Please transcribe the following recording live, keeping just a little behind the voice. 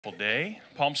Day,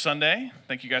 Palm Sunday.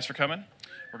 Thank you guys for coming.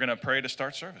 We're going to pray to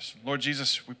start service. Lord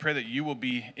Jesus, we pray that you will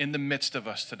be in the midst of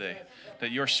us today, that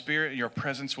your spirit, your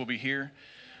presence will be here.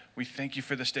 We thank you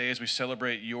for this day as we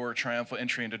celebrate your triumphal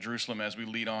entry into Jerusalem as we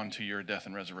lead on to your death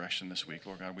and resurrection this week.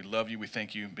 Lord God, we love you. We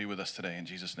thank you. Be with us today. In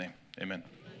Jesus' name, amen.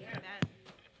 Amen.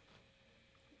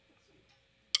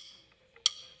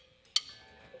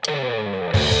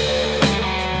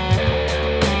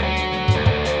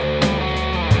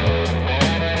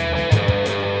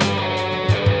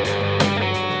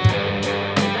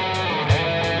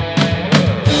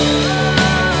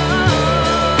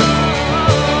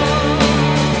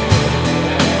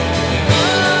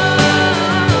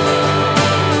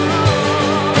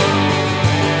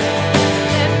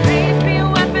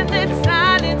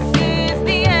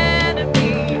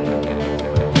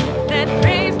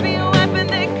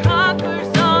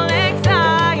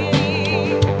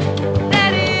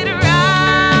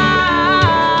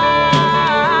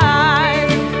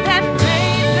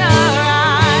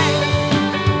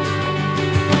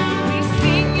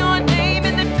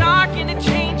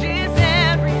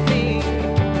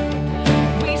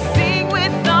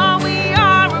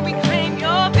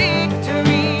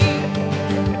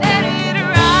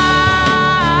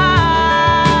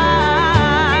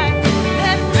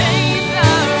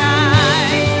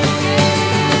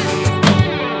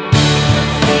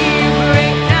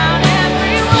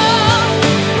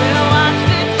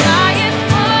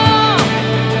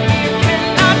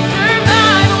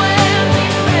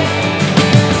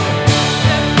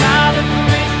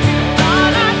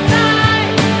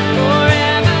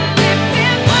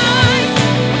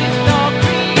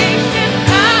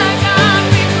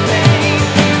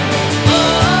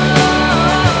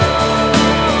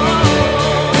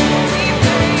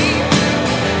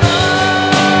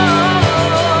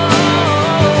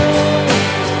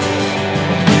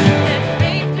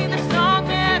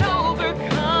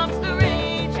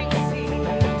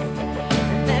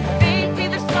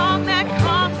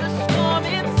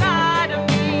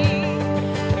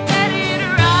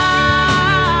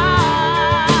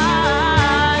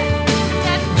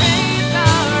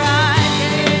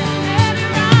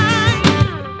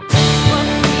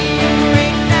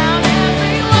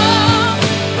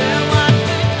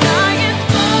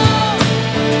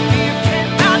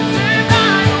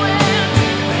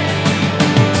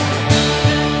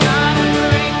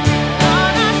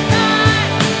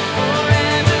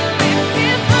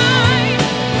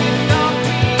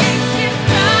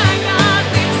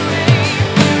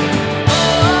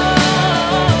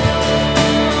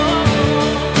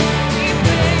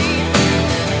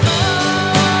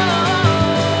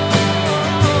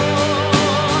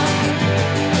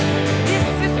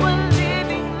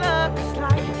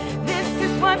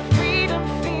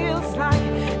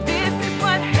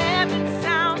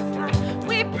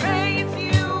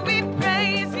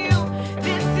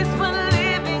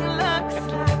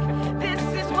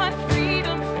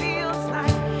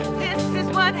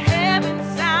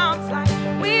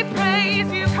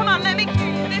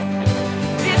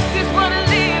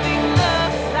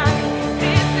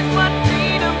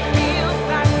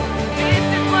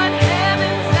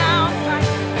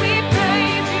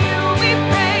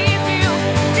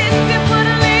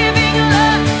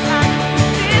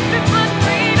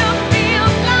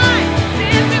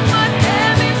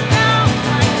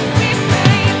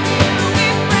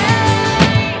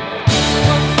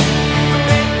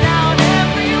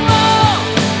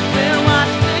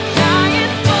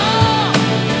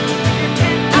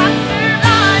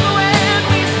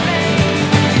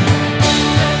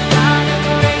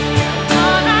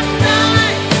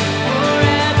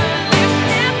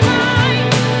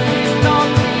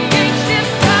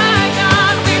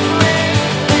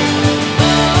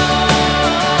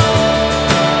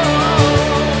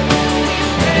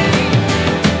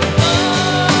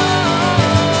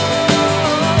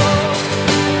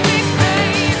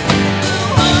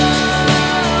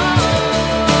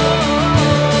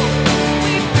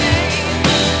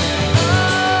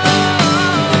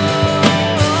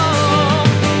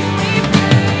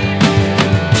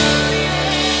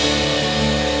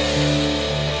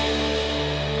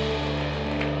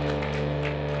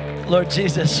 Lord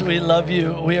Jesus, we love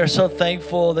you. We are so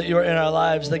thankful that you are in our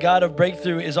lives. The God of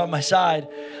breakthrough is on my side.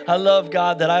 I love,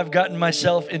 God, that I've gotten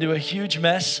myself into a huge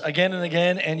mess again and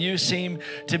again, and you seem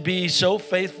to be so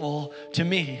faithful to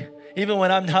me, even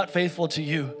when I'm not faithful to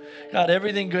you. God,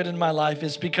 everything good in my life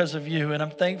is because of you, and I'm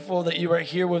thankful that you are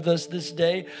here with us this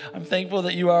day. I'm thankful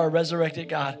that you are a resurrected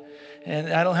God.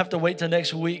 And I don't have to wait till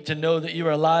next week to know that you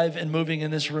are alive and moving in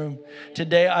this room.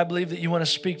 Today, I believe that you want to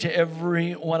speak to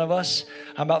every one of us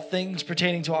about things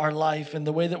pertaining to our life and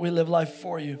the way that we live life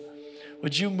for you.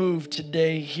 Would you move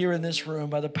today here in this room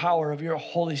by the power of your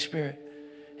Holy Spirit?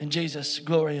 In Jesus'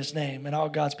 glorious name. And all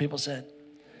God's people said,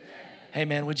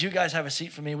 amen. Would you guys have a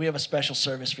seat for me? We have a special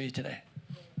service for you today.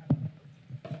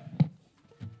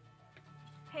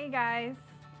 Hey guys,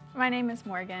 my name is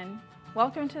Morgan.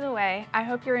 Welcome to The Way. I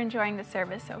hope you're enjoying the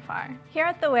service so far. Here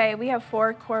at The Way, we have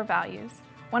 4 core values.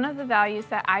 One of the values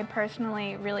that I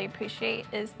personally really appreciate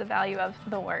is the value of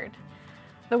the Word.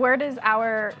 The Word is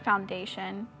our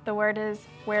foundation. The Word is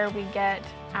where we get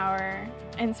our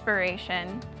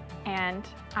inspiration. And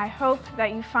I hope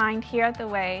that you find here at The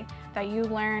Way that you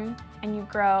learn and you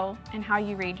grow in how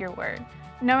you read your Word.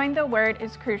 Knowing the Word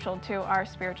is crucial to our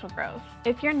spiritual growth.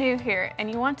 If you're new here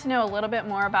and you want to know a little bit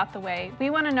more about The Way,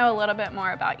 we want to know a little bit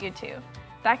more about you too.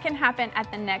 That can happen at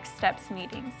the Next Steps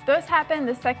meetings. Those happen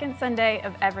the second Sunday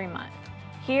of every month.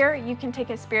 Here, you can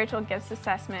take a spiritual gifts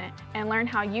assessment and learn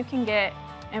how you can get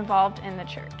involved in the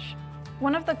church.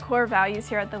 One of the core values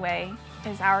here at The Way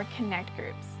is our Connect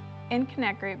groups. In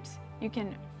Connect groups, you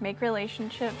can make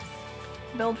relationships,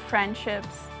 build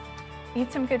friendships, eat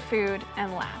some good food,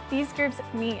 and laugh. These groups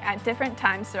meet at different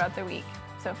times throughout the week.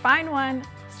 So find one,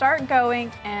 start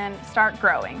going, and start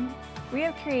growing. We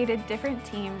have created different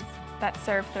teams that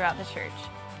serve throughout the church.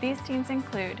 These teams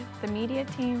include the media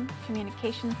team,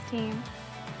 communications team,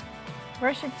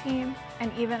 worship team,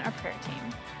 and even a prayer team.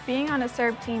 Being on a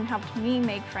serve team helped me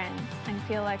make friends and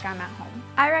feel like I'm at home.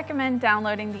 I recommend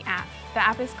downloading the app. The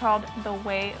app is called The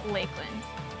Way Lakeland.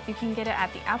 You can get it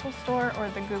at the Apple Store or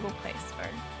the Google Play Store.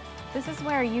 This is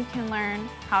where you can learn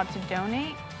how to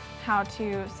donate, how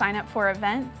to sign up for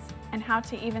events, and how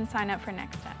to even sign up for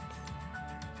Next Steps.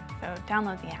 So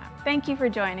download the app. Thank you for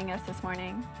joining us this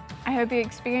morning. I hope you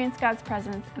experience God's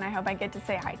presence, and I hope I get to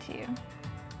say hi to you.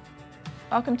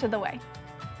 Welcome to The Way.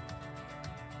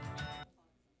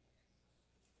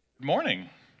 Good morning.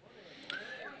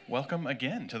 Welcome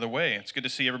again to The Way. It's good to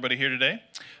see everybody here today.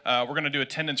 We're going to do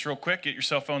attendance real quick. Get your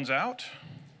cell phones out.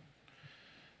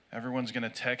 Everyone's going to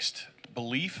text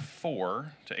BELIEF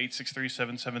 4 to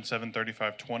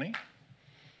 863-777-3520.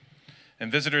 And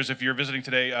visitors, if you're visiting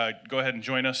today, go ahead and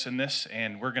join us in this,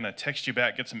 and we're going to text you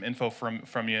back, get some info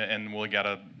from you, and we'll got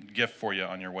a gift for you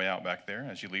on your way out back there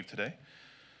as you leave today.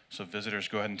 So visitors,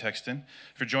 go ahead and text in.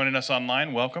 If you're joining us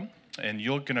online, welcome. And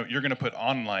you're gonna put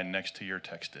online next to your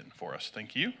text in for us.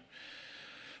 Thank you.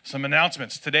 Some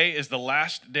announcements. Today is the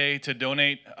last day to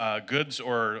donate goods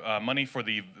or money for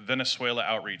the Venezuela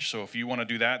outreach. So if you want to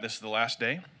do that, this is the last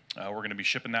day. We're going to be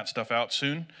shipping that stuff out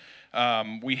soon.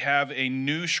 We have a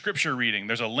new scripture reading.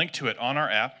 There's a link to it on our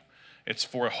app. It's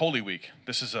for Holy Week.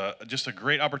 This is just a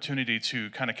great opportunity to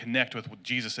kind of connect with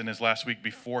Jesus in his last week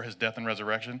before his death and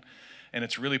resurrection. And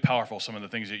it's really powerful, some of the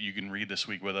things that you can read this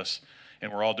week with us.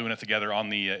 And we're all doing it together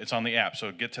on it's on the app.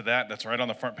 So get to that. That's right on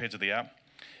the front page of the app.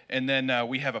 And then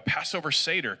we have a Passover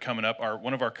Seder coming up.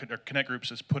 One of our Connect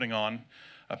groups is putting on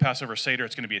a Passover Seder.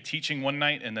 It's going to be a teaching one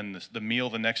night and then the meal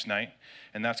the next night.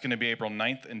 And that's going to be April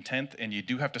 9th and 10th. And you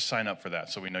do have to sign up for that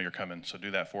so we know you're coming. So do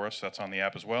that for us. That's on the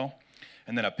app as well.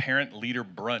 And then a parent leader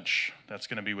brunch. That's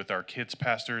going to be with our kids'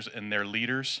 pastors and their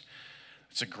leaders.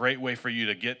 It's a great way for you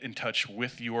to get in touch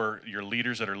with your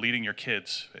leaders that are leading your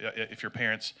kids, if you're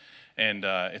parents. And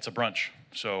it's a brunch.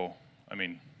 So, I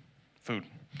mean, food.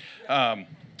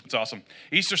 It's awesome.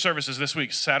 Easter service is this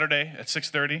week, Saturday at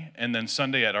 6:30, and then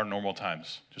Sunday at our normal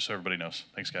times, just so everybody knows.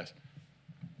 Thanks, guys.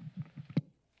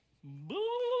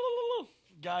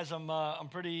 Guys, I'm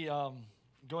pretty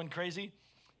going crazy.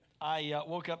 I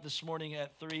woke up this morning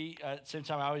at 3, at the same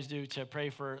time I always do, to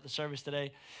pray for the service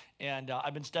today. And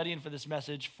I've been studying for this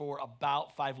message for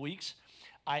about 5 weeks.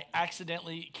 I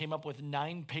accidentally came up with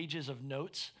 9 pages of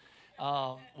notes,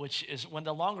 which is when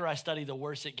the longer I study, the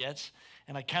worse it gets.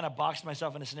 And I kind of boxed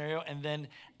myself in a scenario. And then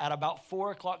at about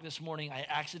 4 o'clock this morning, I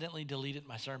accidentally deleted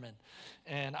my sermon.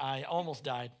 And I almost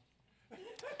died.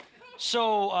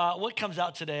 So what comes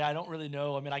out today, I don't really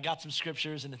know. I mean, I got some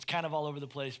scriptures, and it's kind of all over the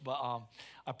place. But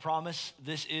I promise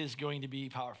this is going to be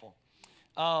powerful.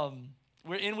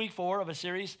 We're in week 4 of a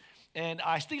series. And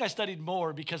I think I studied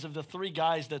more because of the 3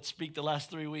 guys that speak the last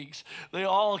 3 weeks. They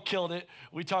all killed it.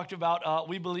 We talked about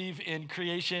we believe in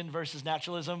creation versus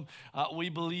naturalism. We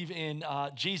believe in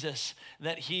Jesus,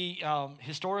 that he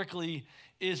historically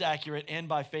is accurate and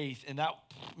by faith. And that,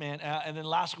 man, and then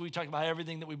last week we talked about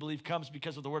everything that we believe comes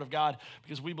because of the Word of God,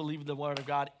 because we believe the Word of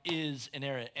God is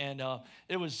inerrant. And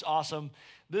it was awesome.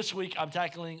 This week I'm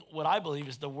tackling what I believe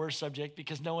is the worst subject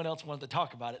because no one else wanted to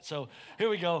talk about it. So here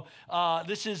we go.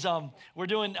 This is, we're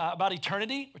doing about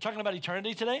eternity. We're talking about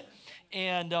eternity today.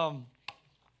 And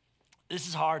this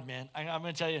is hard, man. I'm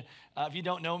going to tell you, if you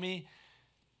don't know me,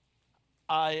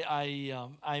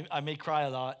 I may cry a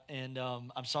lot, and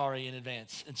I'm sorry in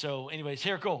advance. And so anyways,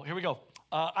 here we go.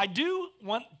 I do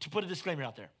want to put a disclaimer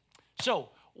out there. So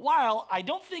while I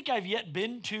don't think I've yet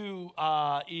been to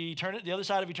eternity, the other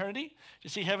side of eternity, to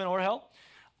see heaven or hell,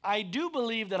 I do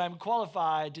believe that I'm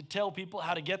qualified to tell people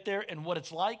how to get there and what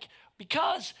it's like,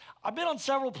 because I've been on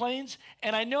several planes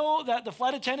and I know that the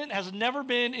flight attendant has never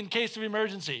been in case of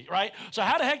emergency, right? So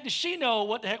how the heck does she know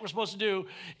what the heck we're supposed to do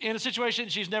in a situation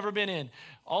she's never been in?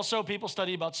 Also, people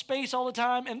study about space all the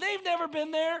time and they've never been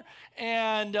there.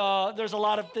 And there's a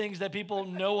lot of things that people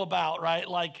know about, right?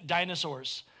 Like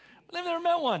dinosaurs. They've never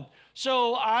met one.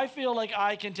 So I feel like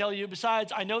I can tell you,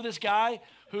 besides, I know this guy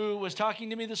who was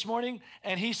talking to me this morning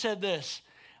and he said this: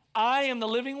 I am the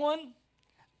living one.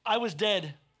 I was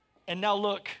dead. And now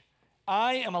look,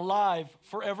 I am alive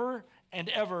forever and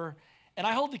ever, and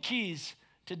I hold the keys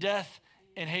to death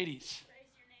and Hades. Praise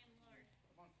your name,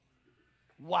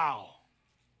 Lord. Wow.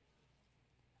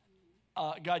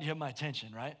 God, you have my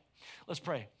attention, right? Let's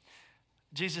pray.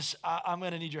 Jesus, I'm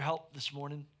going to need your help this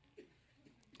morning.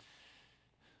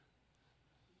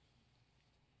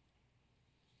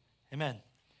 Amen.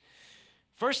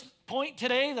 First point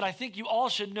today that I think you all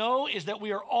should know is that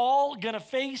we are all going to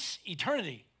face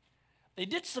eternity. They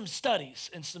did some studies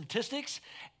and statistics,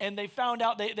 and they found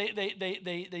out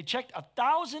they checked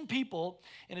 1,000 people,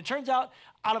 and it turns out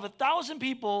 1,000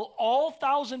 people, all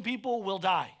 1,000 people will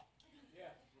die. Yeah.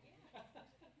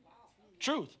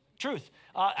 Truth.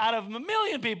 Out of 1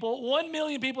 million people, 1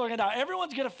 million people are going to die.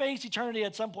 Everyone's going to face eternity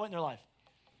at some point in their life.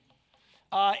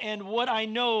 And what I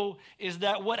know is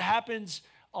that what happens,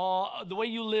 the way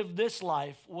you live this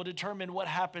life will determine what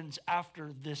happens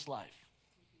after this life.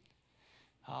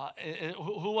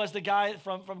 Who was the guy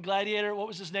from Gladiator? What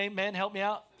was his name? Man, help me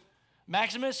out.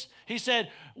 Maximus. He said,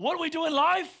 what do we do in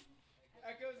life?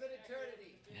 Echoes in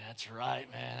eternity. Yeah, that's right,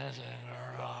 man.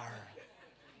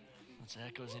 That's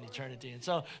echoes in eternity. And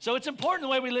so it's important the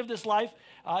way we live this life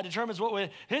determines what we.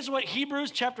 Here's what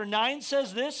Hebrews chapter 9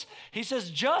 says this. He says,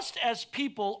 just as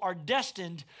people are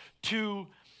destined to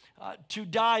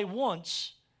die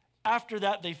once, after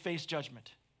that they face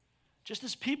judgment. Just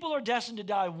as people are destined to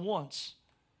die once,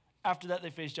 after that, they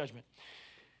face judgment.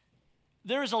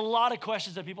 There's a lot of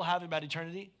questions that people have about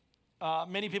eternity.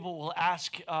 Many people will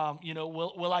ask,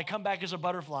 will I come back as a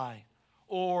butterfly?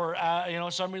 Or,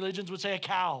 some religions would say a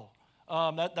cow.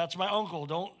 That's my uncle.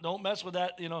 Don't mess with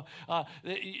that.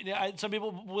 Some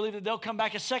people believe that they'll come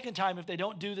back a second time if they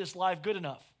don't do this life good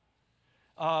enough.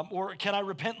 Or can I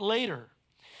repent later?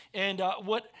 And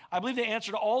what I believe the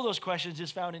answer to all those questions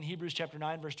is found in Hebrews chapter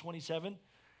 9, verse 27.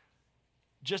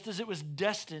 Just as it was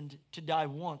destined to die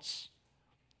once,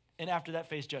 and after that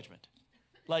face judgment.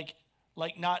 Like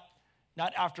not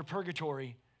after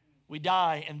purgatory, we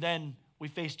die and then we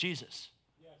face Jesus.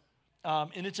 Yes.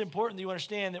 And it's important that you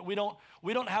understand that we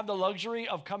don't have the luxury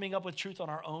of coming up with truth on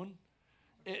our own.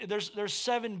 There's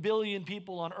 7 billion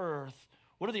people on earth.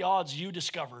 What are the odds you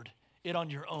discovered it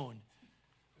on your own?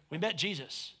 We met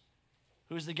Jesus,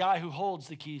 who is the guy who holds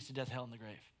the keys to death, hell, and the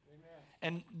grave.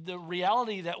 And the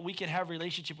reality that we can have a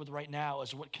relationship with right now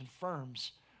is what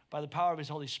confirms by the power of his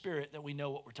Holy Spirit that we know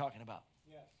what we're talking about.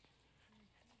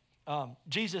 Yes.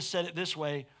 Jesus said it this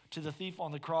way to the thief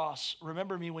on the cross.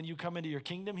 Remember me when you come into your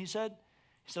kingdom, he said.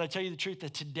 He said, I tell you the truth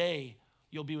that today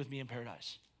you'll be with me in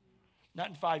paradise. Not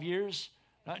in 5 years,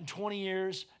 not in 20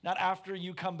 years, not after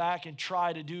you come back and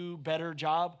try to do a better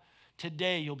job.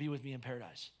 Today you'll be with me in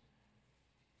paradise.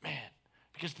 Man,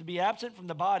 because to be absent from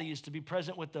the body is to be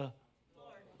present with the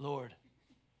Lord.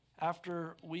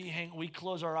 After we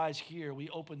close our eyes here, we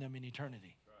open them in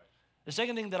eternity. Right. The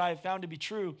second thing that I have found to be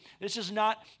true, this is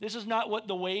not what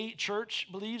the Way Church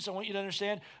believes. I want you to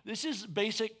understand. This is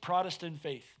basic Protestant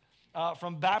faith.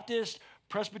 From Baptist,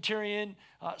 Presbyterian,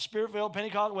 Spirit-filled,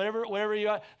 Pentecost, whatever you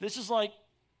are. This is like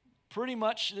pretty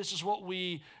much, this is what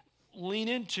we lean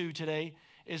into today,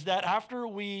 is that after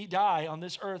we die on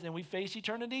this earth and we face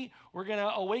eternity, we're going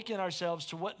to awaken ourselves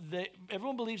to what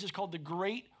everyone believes is called the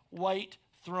Great White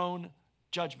Throne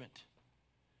Judgment.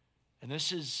 And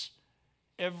this is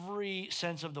every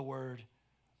sense of the word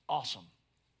awesome.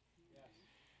 Yes.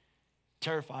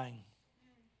 Terrifying.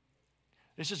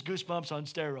 This is goosebumps on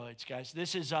steroids, guys.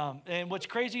 This is, and what's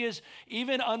crazy is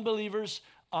even unbelievers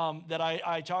that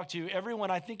I talk to, everyone,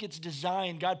 I think it's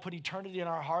designed, God put eternity in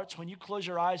our hearts. When you close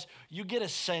your eyes, you get a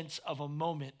sense of a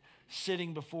moment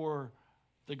sitting before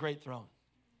the great throne.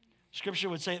 Scripture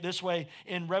would say it this way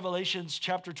in Revelations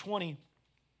chapter 20.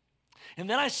 And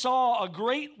then I saw a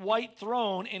great white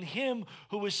throne and him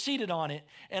who was seated on it.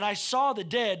 And I saw the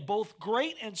dead, both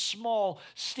great and small,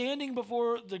 standing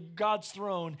before the God's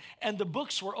throne. And the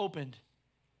books were opened,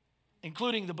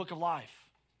 including the book of life.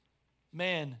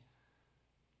 Man,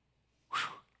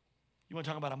 whew, you want to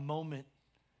talk about a moment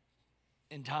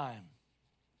in time.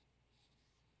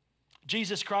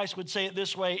 Jesus Christ would say it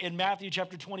this way in Matthew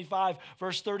chapter 25,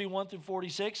 verse 31 through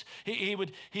 46.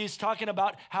 He's talking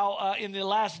about how in the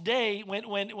last day,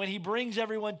 when he brings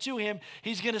everyone to him,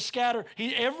 he's going to scatter.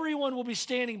 Everyone will be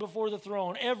standing before the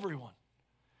throne, everyone.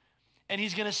 And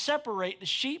he's going to separate the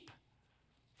sheep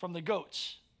from the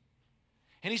goats.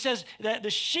 And he says that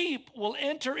the sheep will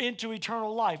enter into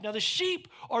eternal life. Now, the sheep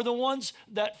are the ones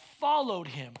that followed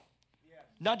him,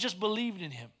 not just believed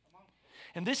in him.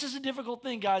 And this is a difficult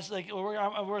thing, guys. Like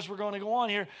as we're going to go on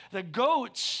here, the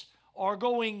goats are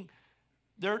going.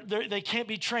 They can't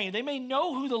be trained. They may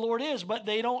know who the Lord is, but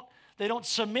they don't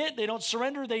submit. They don't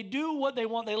surrender. They do what they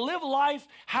want. They live life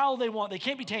how they want. They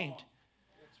can't be tamed.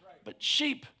 That's right. But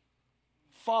sheep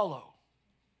follow.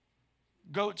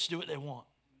 Goats do what they want.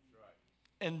 That's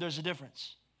right. And there's a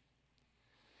difference.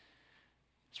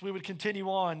 So we would continue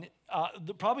on.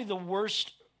 Probably the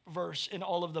worst verse in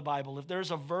all of the Bible. If there's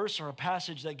a verse or a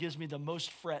passage that gives me the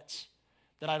most frets,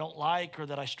 that I don't like or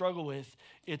that I struggle with,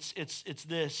 it's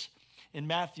this. In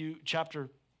Matthew chapter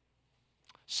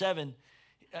 7,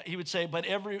 he would say, but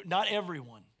not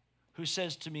everyone who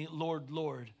says to me, Lord,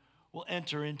 Lord, will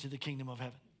enter into the kingdom of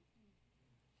heaven.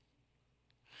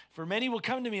 For many will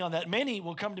come to me on that. Many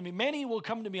will come to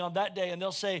me on that day, and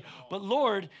they'll say, but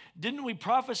Lord, didn't we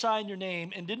prophesy in your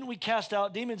name, and didn't we cast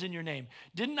out demons in your name?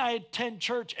 Didn't I attend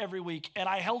church every week, and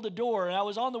I held a door, and I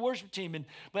was on the worship team,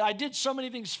 but I did so many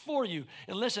things for you.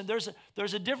 And listen,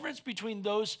 there's a difference between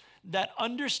those that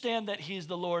understand that he's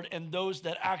the Lord and those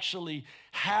that actually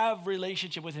have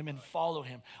relationship with him and follow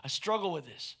him. I struggle with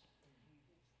this.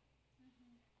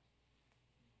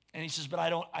 And he says, but I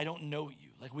don't know you.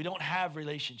 Like, we don't have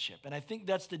relationship. And I think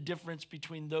that's the difference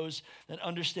between those that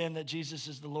understand that Jesus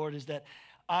is the Lord, is that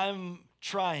I'm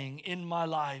trying in my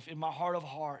life, in my heart of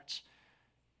hearts,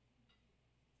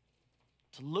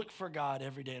 to look for God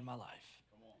every day in my life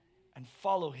and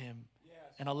follow him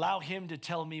and allow him to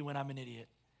tell me when I'm an idiot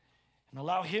and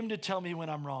allow him to tell me when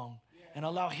I'm wrong and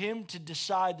allow him to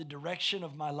decide the direction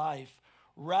of my life,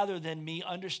 rather than me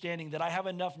understanding that I have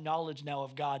enough knowledge now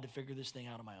of God to figure this thing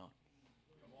out on my own.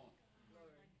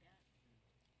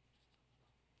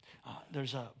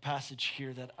 There's a passage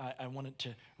here that I wanted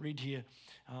to read to you.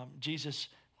 Jesus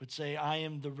would say, I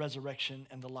am the resurrection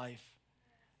and the life.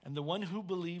 And the one who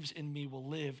believes in me will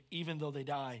live even though they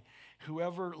die.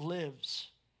 Whoever lives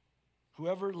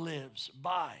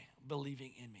by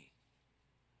believing in me.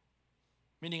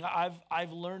 Meaning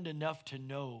I've learned enough to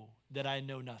know that I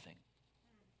know nothing.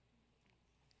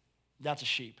 That's a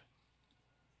sheep.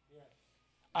 Yeah.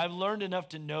 I've learned enough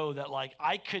to know that, like,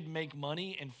 I could make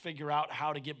money and figure out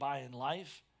how to get by in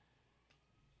life,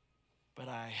 but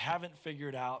I haven't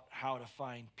figured out how to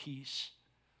find peace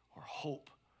or hope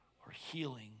or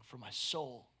healing for my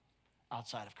soul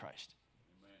outside of Christ.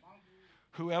 Amen.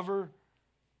 Whoever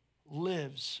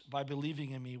lives by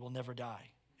believing in me will never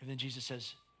die. And then Jesus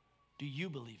says, do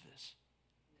you believe this?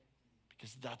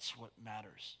 Because that's what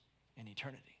matters in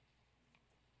eternity.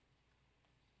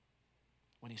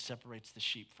 When he separates the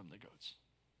sheep from the goats.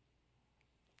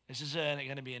 This is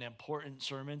going to be an important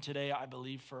sermon today, I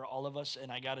believe, for all of us,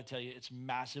 and I got to tell you, it's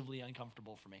massively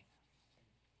uncomfortable for me.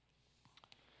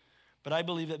 But I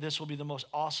believe that this will be the most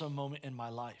awesome moment in my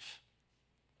life.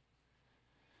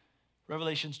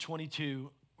 Revelations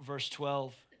 22, verse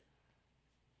 12,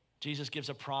 Jesus gives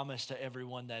a promise to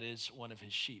everyone that is one of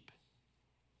his sheep.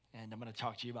 And I'm going to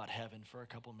talk to you about heaven for a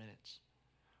couple minutes.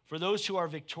 For those who are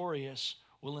victorious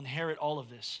will inherit all of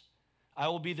this. I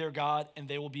will be their God, and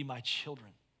they will be my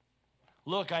children.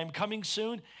 Look, I am coming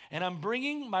soon, and I'm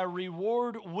bringing my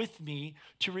reward with me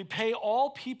to repay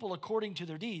all people according to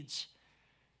their deeds.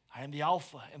 I am the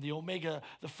Alpha and the Omega,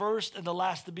 the first and the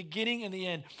last, the beginning and the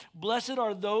end. Blessed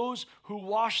are those who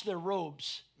wash their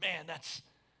robes. Man,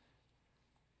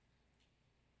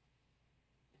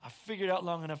 I figured out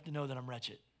long enough to know that I'm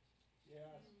wretched.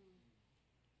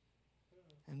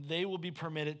 And they will be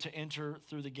permitted to enter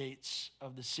through the gates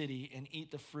of the city and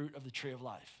eat the fruit of the tree of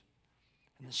life.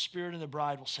 And the Spirit and the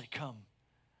bride will say, come.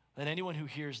 Let anyone who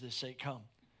hears this say, come.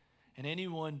 And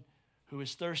anyone who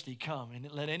is thirsty, come.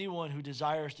 And let anyone who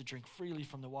desires to drink freely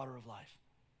from the water of life.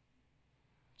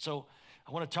 So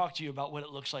I want to talk to you about what it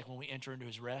looks like when we enter into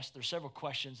his rest. There's several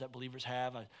questions that believers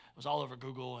have. I was all over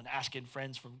Google and asking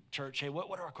friends from church, hey, what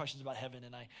are our questions about heaven?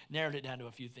 And I narrowed it down to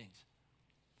a few things.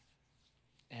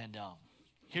 And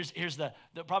here's the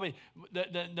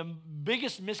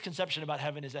biggest misconception about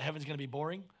heaven is that heaven's going to be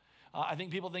boring. I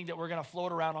think people think that we're going to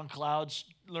float around on clouds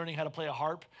learning how to play a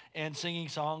harp and singing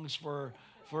songs for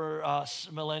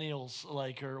millennials,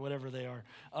 like, or whatever they are.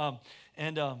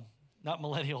 Not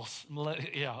millennials.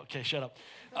 Yeah, okay, shut up.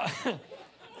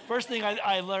 First thing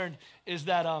I learned is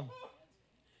that there's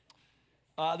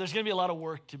going to be a lot of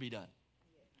work to be done.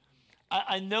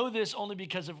 I know this only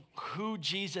because of who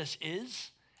Jesus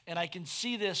is, and I can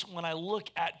see this when I look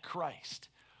at Christ.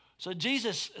 So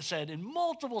Jesus said in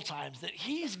multiple times that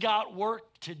he's got work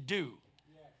to do.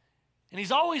 And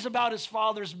he's always about his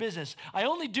Father's business. I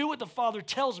only do what the Father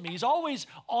tells me. He's always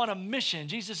on a mission.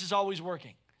 Jesus is always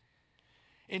working.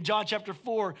 In John chapter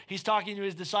 4, he's talking to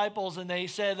his disciples, and they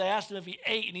asked him if he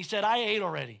ate, and he said, I ate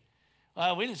already.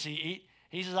 We didn't see eat.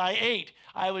 He says, I ate.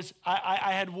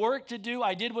 I had work to do.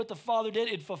 I did what the Father did.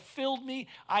 It fulfilled me.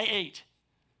 I ate,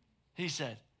 he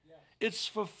said. Yeah. It's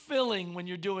fulfilling when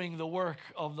you're doing the work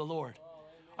of the Lord.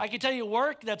 I can tell you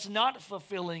work that's not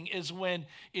fulfilling is when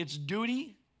it's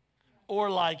duty or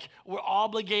like we're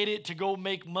obligated to go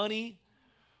make money.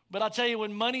 But I'll tell you,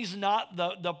 when money's not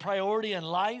the priority in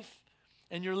life,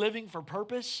 and you're living for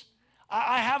purpose.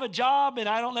 I have a job, and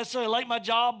I don't necessarily like my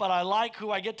job, but I like who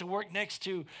I get to work next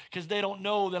to because they don't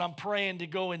know that I'm praying to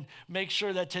go and make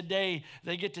sure that today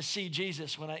they get to see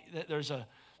Jesus when there's a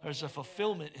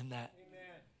fulfillment in that.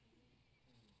 Amen.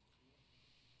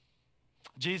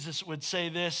 Jesus would say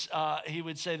this. He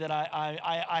would say that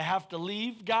I have to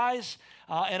leave, guys,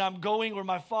 and I'm going where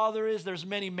my Father is. There's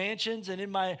many mansions, and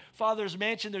in my Father's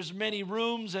mansion, there's many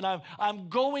rooms, and I'm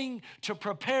going to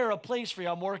prepare a place for you.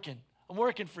 I'm working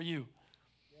for you.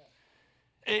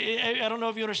 I don't know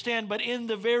if you understand, but in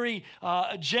the very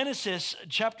Genesis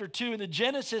chapter 2, in the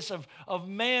genesis of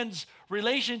man's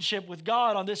relationship with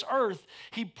God on this earth,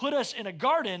 he put us in a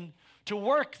garden to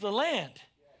work the land.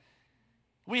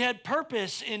 We had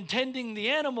purpose in tending the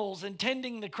animals and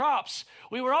tending the crops.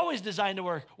 We were always designed to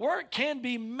work. Work can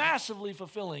be massively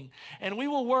fulfilling, and we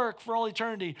will work for all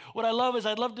eternity. What I love is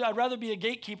I'd rather be a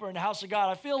gatekeeper in the house of God.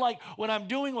 I feel like when I'm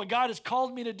doing what God has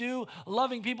called me to do,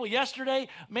 loving people. Yesterday,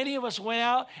 many of us went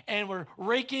out and were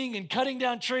raking and cutting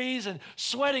down trees and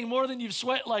sweating more than you've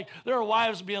sweat. Like there are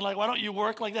wives being like, why don't you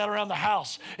work like that around the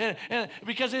house? And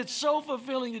because it's so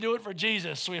fulfilling to do it for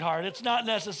Jesus, sweetheart. It's not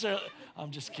necessarily, I'm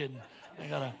just kidding. I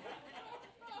gotta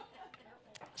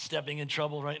stepping in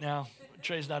trouble right now.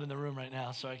 Trey's not in the room right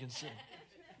now, so I can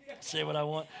say what I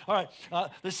want. All right.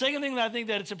 The second thing that I think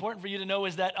that it's important for you to know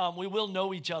is that we will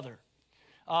know each other.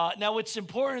 Now, it's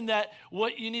important that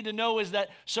what you need to know is that,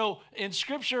 so in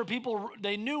Scripture, people,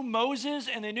 they knew Moses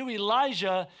and they knew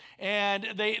Elijah, and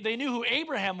they knew who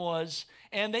Abraham was,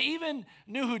 and they even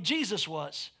knew who Jesus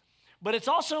was. But it's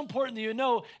also important that you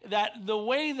know that the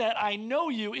way that I know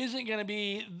you isn't going to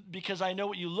be because I know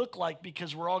what you look like,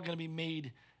 because we're all going to be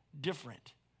made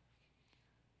different.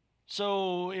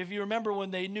 So if you remember when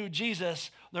they knew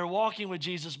Jesus, they're walking with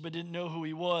Jesus but didn't know who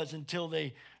he was until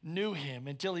they knew him,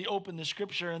 until he opened the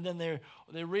Scripture, and then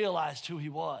they realized who he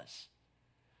was.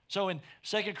 So in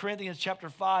 2 Corinthians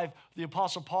chapter 5, the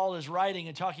Apostle Paul is writing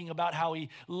and talking about how he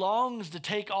longs to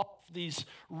take off these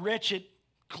wretched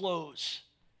clothes.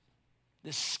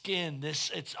 This skin,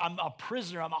 I'm a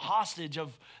prisoner, I'm a hostage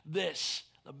of this,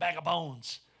 the bag of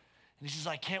bones. And he says,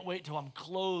 I can't wait till I'm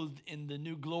clothed in the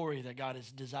new glory that God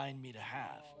has designed me to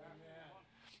have.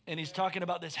 And he's talking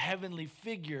about this heavenly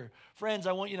figure. Friends,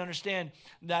 I want you to understand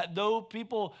that though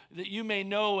people that you may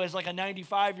know as like a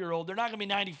 95-year-old, they're not going to be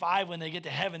 95 when they get to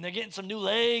heaven. They're getting some new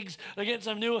legs.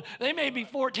 They may be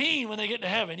 14 when they get to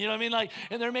heaven. You know what I mean? Like,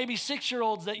 and there may be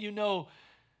 6-year-olds that you know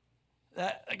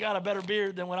that I got a better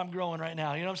beard than what I'm growing right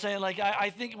now. You know what I'm saying? Like, I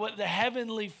think what the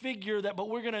heavenly figure but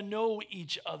we're going to know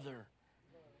each other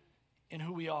in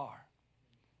who we are.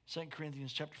 2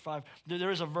 Corinthians chapter 5.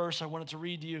 There is a verse I wanted to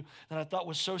read to you that I thought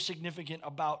was so significant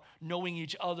about knowing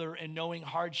each other and knowing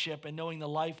hardship and knowing the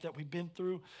life that we've been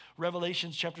through.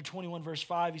 Revelations chapter 21, verse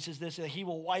 5, he says this, that he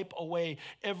will wipe away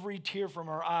every tear from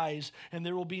our eyes, and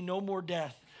there will be no more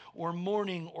death or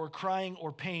mourning or crying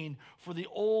or pain, for the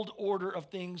old order of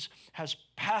things has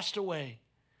passed away.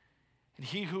 And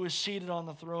he who is seated on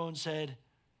the throne said,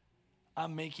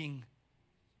 I'm making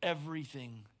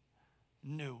everything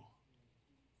new.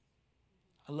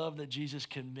 I love that Jesus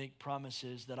can make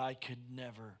promises that I could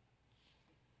never.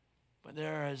 But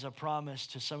there is a promise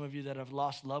to some of you that have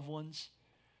lost loved ones,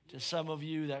 to some of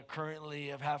you that currently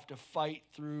have to fight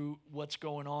through what's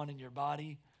going on in your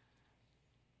body.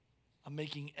 I'm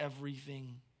making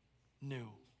everything new.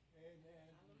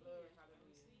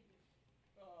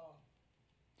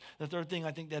 The third thing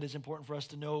I think that is important for us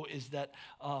to know is that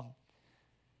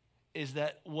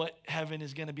what heaven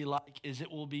is going to be like is it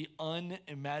will be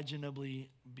unimaginably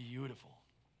beautiful.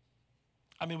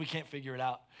 I mean, we can't figure it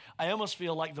out. I almost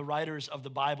feel like the writers of the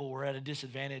Bible were at a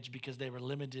disadvantage because they were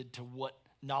limited to what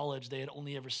knowledge they had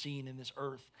only ever seen in this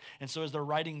earth. And so as they're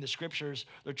writing the scriptures,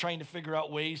 they're trying to figure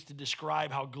out ways to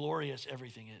describe how glorious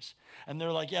everything is. And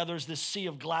they're like, yeah, there's this sea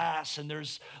of glass, and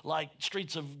there's like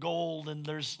streets of gold, and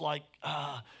there's like,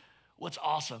 what's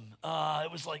awesome?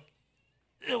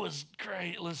 It was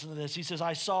great. Listen to this. He says,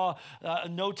 I saw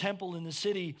no temple in the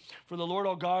city, for the Lord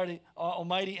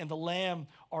Almighty and the Lamb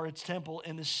are its temple,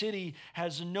 and the city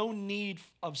has no need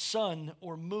of sun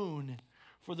or moon,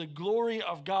 for the glory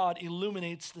of God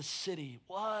illuminates the city.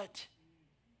 What?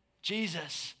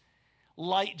 Jesus,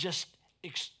 light just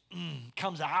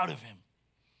comes out of him.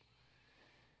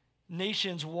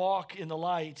 Nations walk in the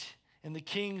light, and the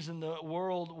kings in the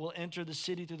world will enter the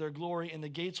city through their glory, and the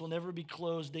gates will never be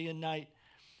closed day and night.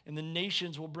 And the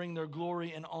nations will bring their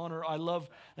glory and honor. I love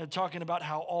talking about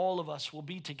how all of us will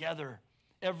be together.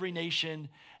 Every nation,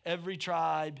 every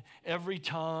tribe, every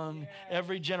tongue,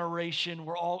 every generation.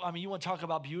 We're all, you want to talk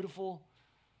about beautiful?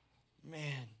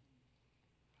 Man.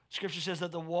 Scripture says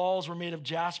that the walls were made of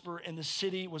jasper, and the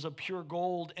city was of pure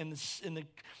gold, and as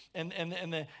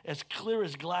clear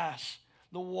as glass.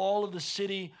 The wall of the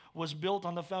city was built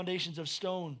on the foundations of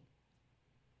stone.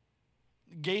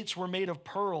 Gates were made of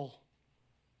pearl.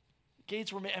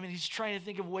 Gates were made, he's trying to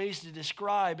think of ways to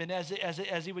describe. And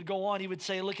as he would go on, he would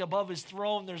say, look, above his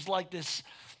throne, there's like this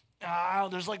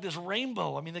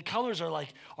rainbow. The colors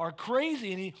are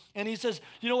crazy. And he says,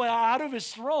 you know what, out of his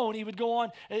throne, he would go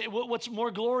on, what's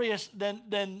more glorious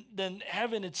than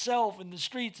heaven itself, and the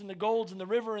streets and the golds and the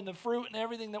river and the fruit and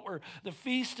everything that were the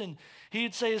feast. And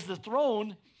he'd say is the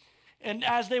throne. And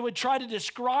as they would try to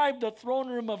describe the throne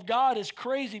room of God as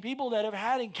crazy, people that have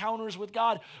had encounters with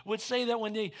God would say that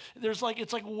when it's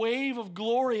like wave of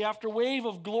glory after wave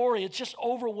of glory. It's just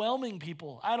overwhelming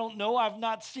people. I don't know. I've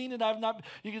not seen it.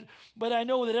 But I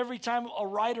know that every time a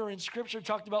writer in Scripture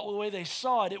talked about the way they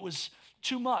saw it, it was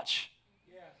too much.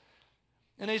 Yeah.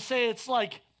 And they say it's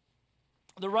like,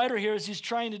 the writer here, as he's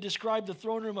trying to describe the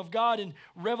throne room of God in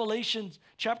Revelation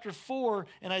chapter 4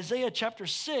 and Isaiah chapter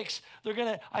 6,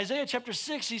 Isaiah chapter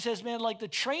 6, he says, man, like the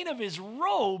train of his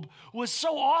robe was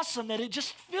so awesome that it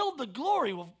just filled the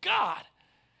glory of God.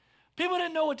 People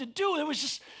didn't know what to do. It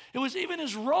was even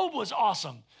his robe was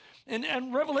awesome.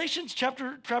 And Revelation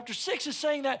chapter 6 is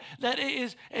saying that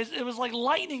it was like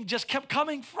lightning just kept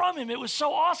coming from him. It was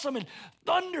so awesome, and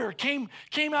thunder came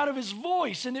out of his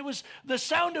voice, and it was the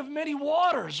sound of many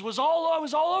waters was all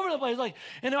over the place.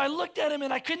 And I looked at him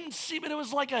and I couldn't see, but it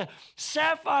was like a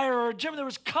sapphire or a gem. There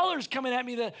was colors coming at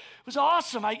me that was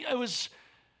awesome.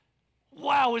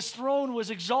 Wow, his throne was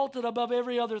exalted above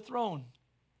every other throne.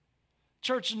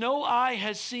 Church, no eye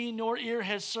has seen, nor ear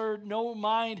has heard, no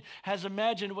mind has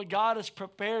imagined what God has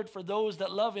prepared for those that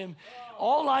love him.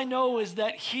 All I know is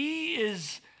that he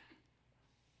is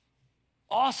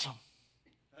awesome.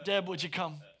 Deb, would you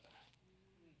come?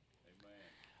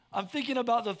 I'm thinking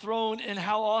about the throne and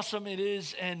how awesome it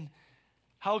is and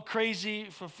how crazy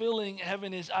fulfilling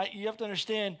heaven is. You have to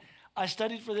understand, I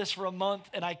studied for this for a month,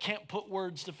 and I can't put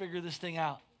words to figure this thing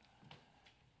out.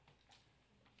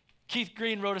 Keith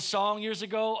Green wrote a song years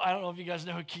ago. I don't know if you guys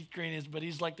know who Keith Green is, but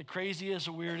he's like the craziest,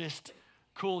 weirdest,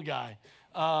 cool guy.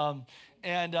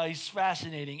 And he's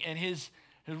fascinating. And his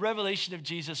revelation of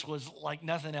Jesus was like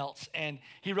nothing else. And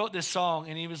he wrote this song,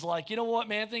 and he was like, you know what,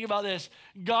 man, think about this.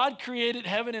 God created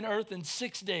heaven and earth in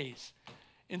 6 days.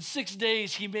 In 6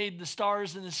 days, he made the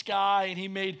stars in the sky, and he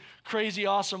made crazy,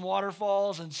 awesome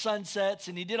waterfalls and sunsets,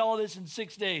 and he did all this in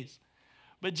 6 days.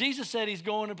 But Jesus said he's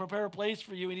going to prepare a place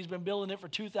for you, and he's been building it for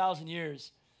 2,000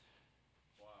 years.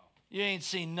 Wow. You ain't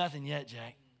seen nothing yet,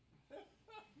 Jack.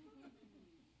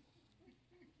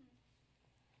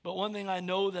 But one thing I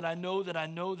know is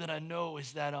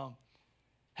that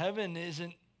heaven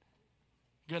isn't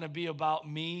going to be about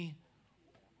me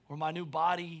or my new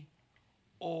body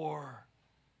or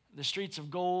the streets of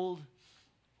gold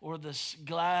or this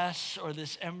glass or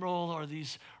this emerald or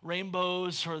these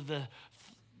rainbows or the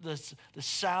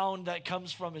sound that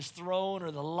comes from his throne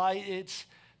or the light. It's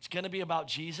going to be about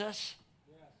Jesus.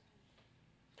 Yeah.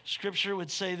 Scripture would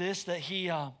say this, that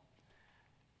he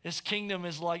This kingdom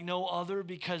is like no other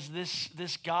because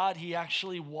this God, he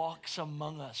actually walks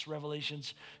among us.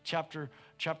 Revelations chapter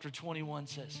 21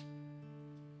 says.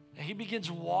 And he begins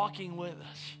walking with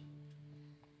us.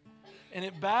 And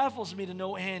it baffles me to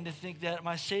no end to think that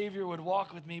my Savior would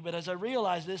walk with me. But as I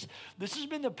realize this has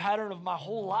been the pattern of my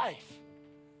whole life.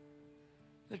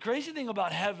 The crazy thing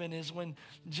about heaven is when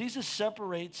Jesus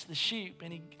separates the sheep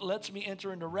and he lets me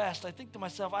enter into rest, I think to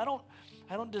myself, I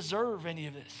don't deserve any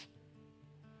of this.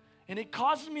 And it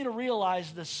causes me to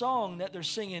realize the song that they're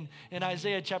singing in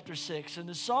Isaiah chapter 6 and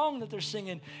the song that they're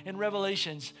singing in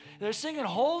Revelations. They're singing,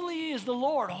 holy is the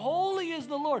Lord, holy is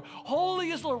the Lord, holy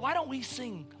is the Lord. Why don't we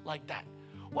sing like that?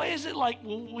 Why is it like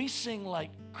when we sing like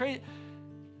crazy?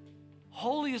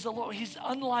 Holy is the Lord. He's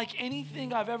unlike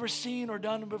anything I've ever seen or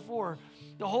done before.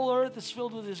 The whole earth is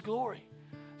filled with his glory.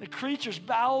 The creatures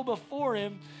bow before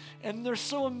him and they're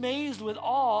so amazed with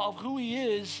awe of who he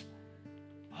is.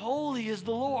 Holy is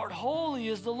the Lord, holy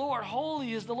is the Lord,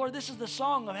 holy is the Lord. This is the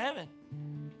song of heaven.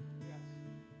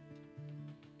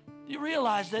 You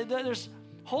realize that there's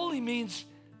holy means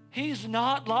he's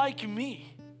not like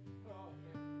me.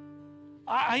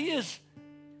 He is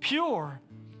pure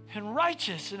and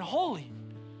righteous and holy.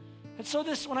 And so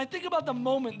when I think about the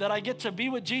moment that I get to be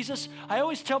with Jesus, I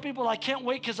always tell people I can't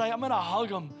wait because I'm going to hug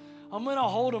him. I'm going to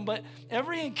hold him. But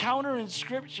every encounter in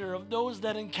Scripture of those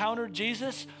that encountered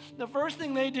Jesus, the first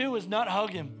thing they do is not hug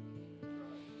him.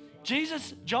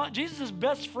 Jesus'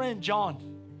 best friend, John,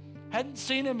 hadn't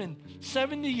seen him in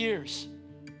 70 years,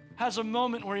 has a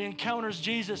moment where he encounters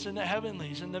Jesus in the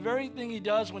heavenlies. And the very thing he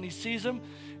does when he sees him,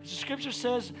 the Scripture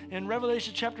says in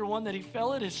Revelation chapter 1 that he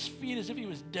fell at his feet as if he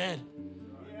was dead.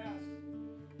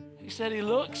 He said he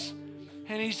looks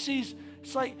and he sees,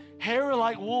 it's like hair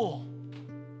like wool.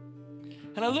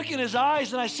 And I look in his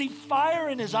eyes and I see fire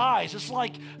in his eyes. It's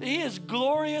like he is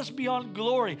glorious beyond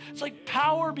glory. It's like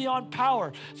power beyond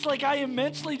power. It's like I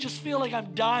immensely just feel like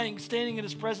I'm dying standing in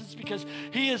his presence because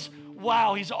he is,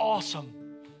 wow, he's awesome.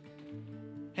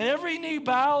 And every knee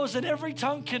bows and every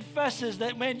tongue confesses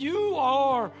that, man, you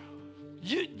are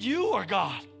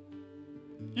God.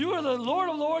 You are the Lord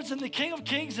of Lords and the King of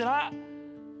Kings. And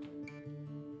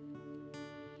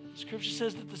Scripture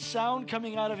says that the sound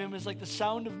coming out of him is like the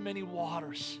sound of many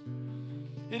waters.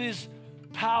 It is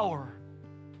power.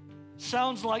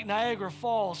 Sounds like Niagara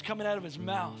Falls coming out of his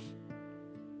mouth.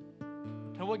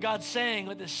 And what God's saying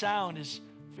with this sound is,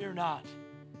 fear not,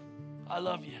 I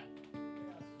love you.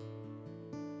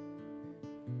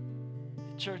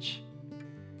 Church,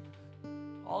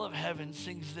 all of heaven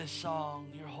sings this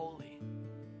song. You're holy.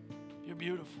 You're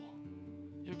beautiful.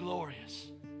 You're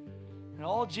glorious. And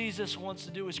all Jesus wants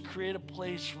to do is create a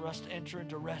place for us to enter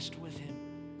into rest with him.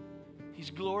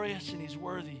 He's glorious and he's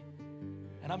worthy.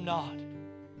 And I'm not.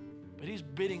 But he's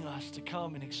bidding us to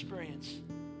come and experience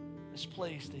this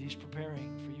place that he's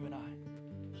preparing for you and I.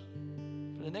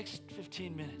 For the next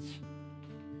 15 minutes,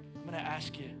 I'm going to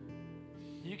ask you.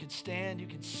 You can stand, you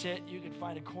can sit, you can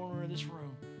find a corner of this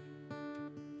room.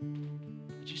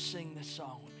 Would you sing this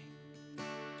song with me?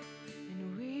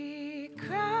 And we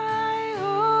cry,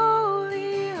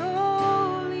 holy,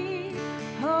 holy,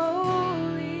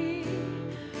 holy.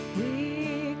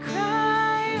 We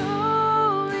cry,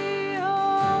 holy,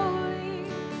 holy,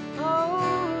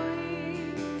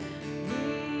 holy.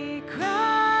 We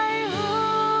cry,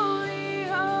 holy,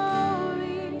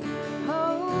 holy,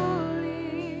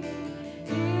 holy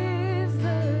is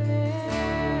the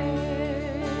Lamb.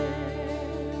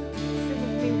 Sing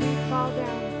with me, we fall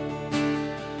down.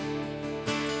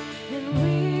 And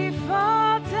we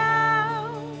fall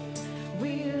down,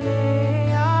 we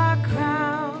lay our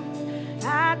crowns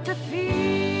at the feet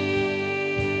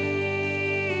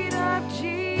of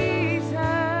Jesus.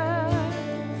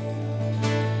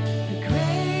 The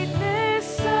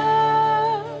greatness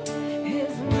of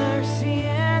his mercy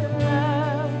and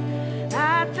love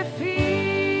at the feet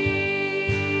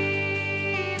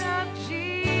of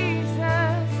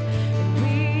Jesus. And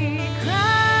we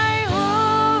cry,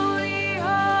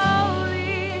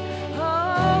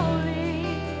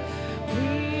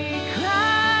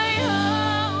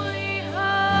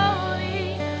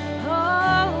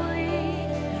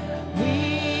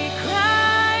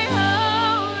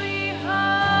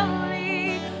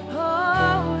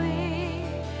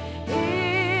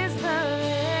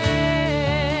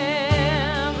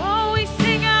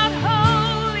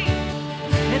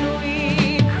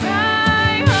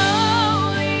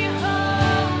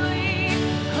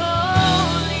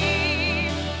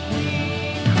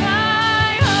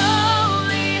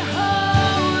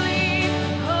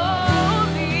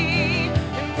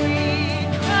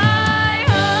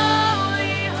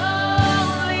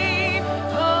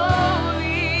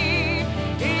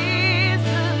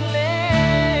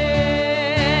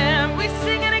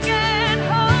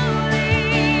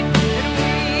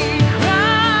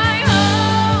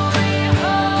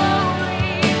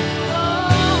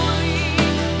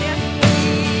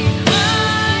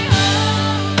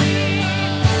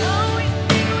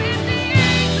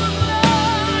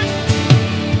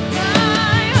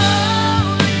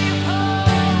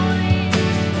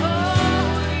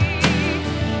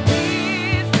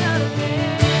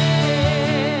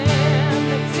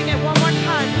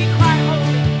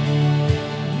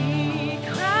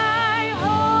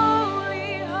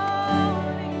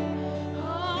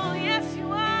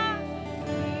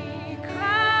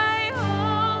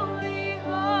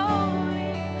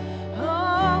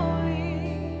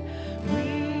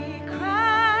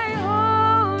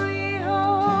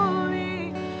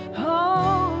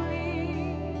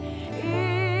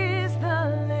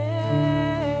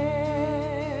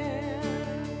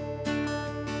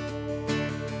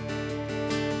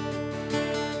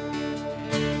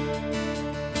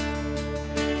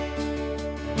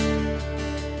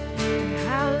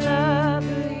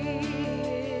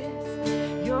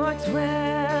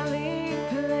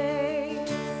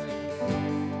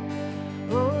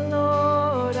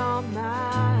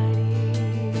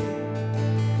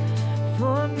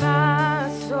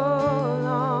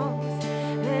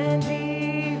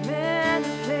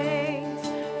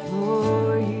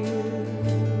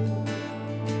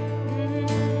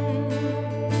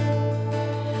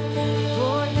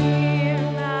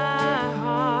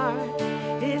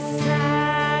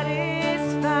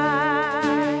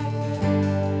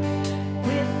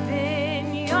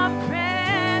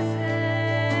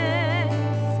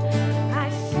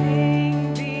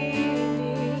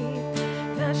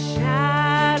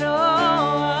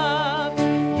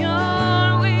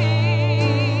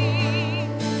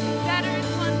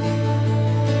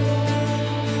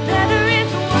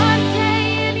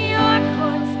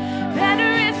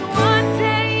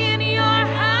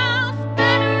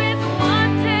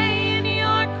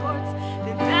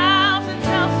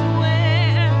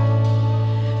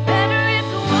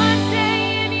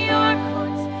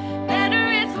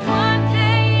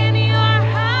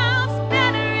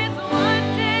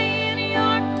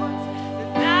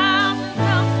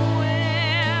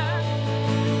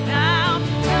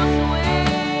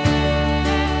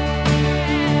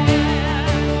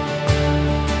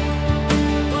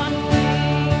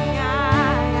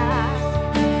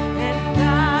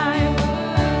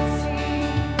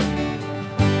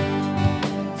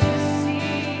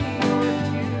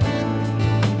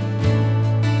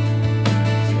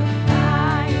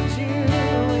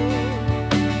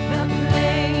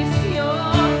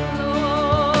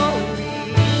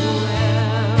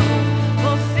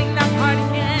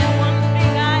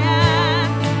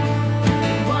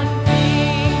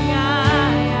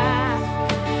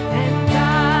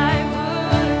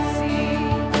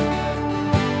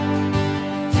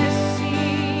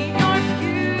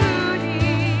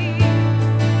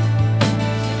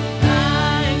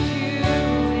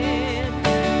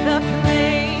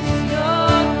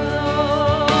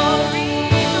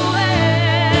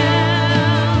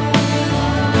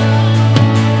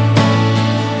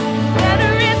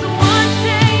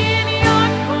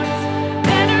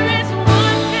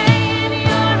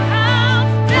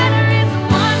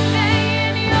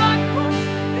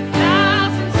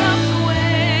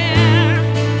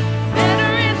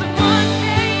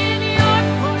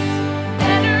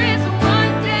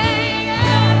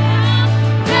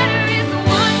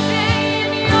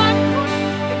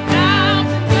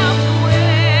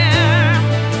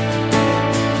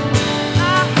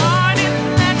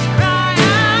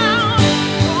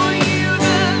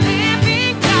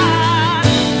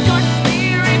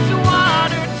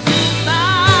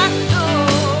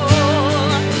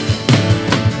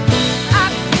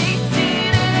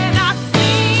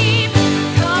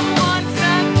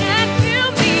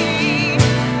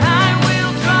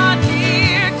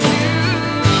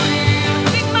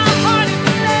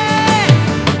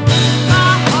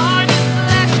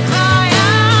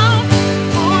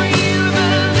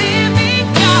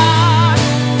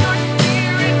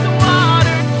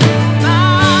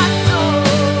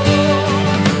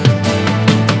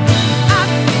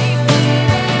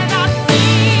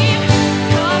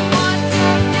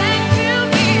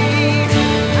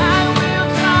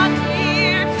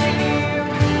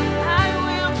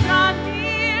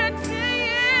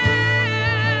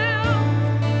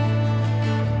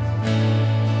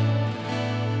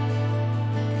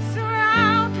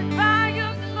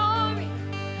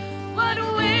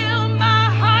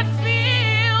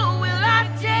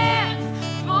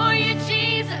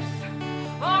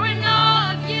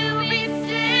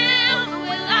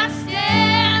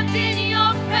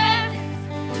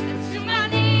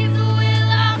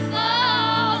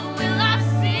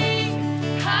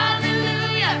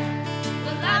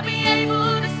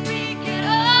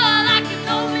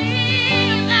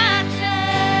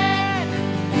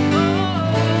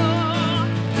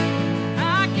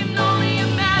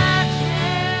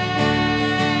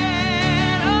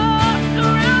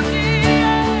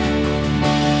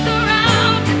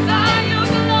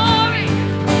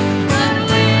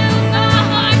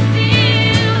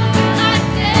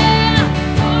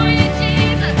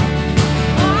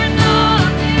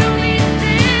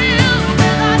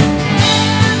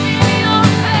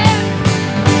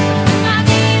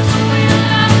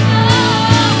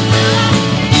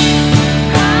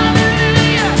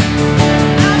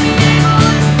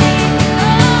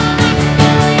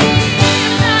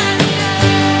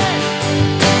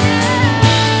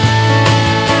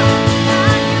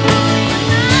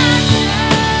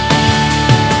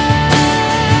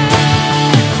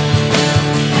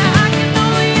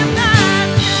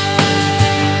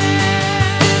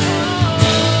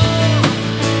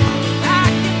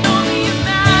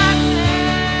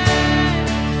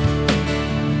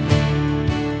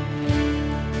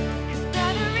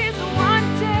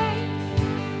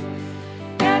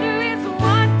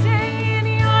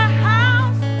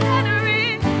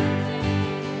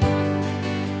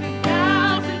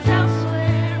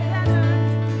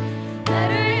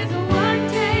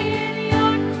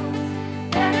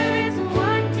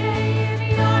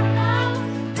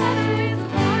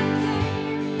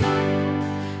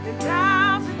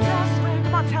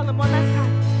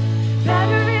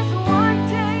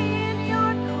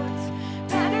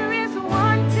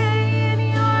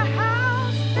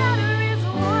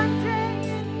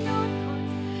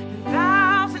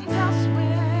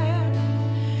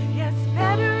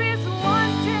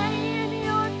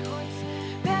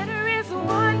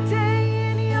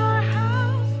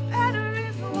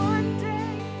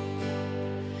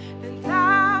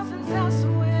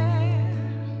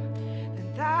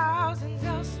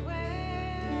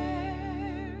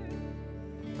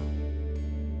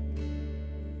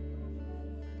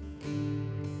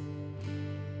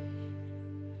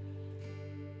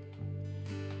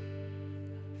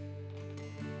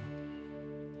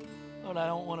 Lord, I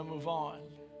don't want to move on.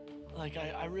 Like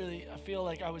I feel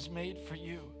like I was made for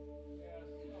you.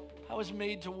 I was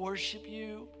made to worship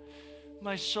you.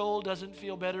 My soul doesn't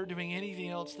feel better doing anything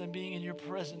else than being in your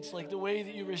presence. Like the way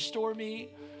that you restore me,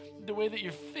 the way that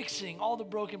you're fixing all the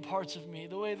broken parts of me,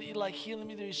 the way that you like healing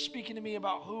me, that you're speaking to me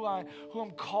about who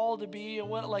I'm called to be and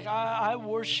what, like I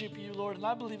worship you, Lord, and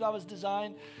I believe I was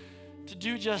designed to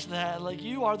do just that. Like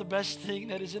you are the best thing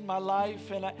that is in my life,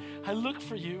 and I look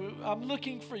for you. I'm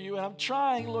looking for you, and I'm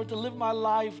trying, Lord, to live my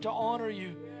life to honor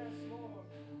you.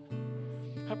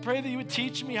 I pray that you would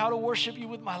teach me how to worship you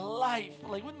with my life,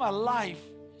 like with my life.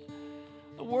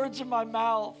 The words of my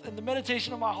mouth and the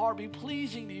meditation of my heart be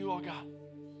pleasing to you, oh God.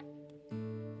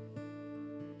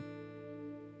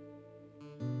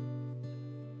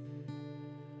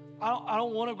 I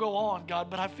don't want to go on, God,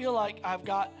 but I feel like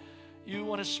you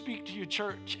want to speak to your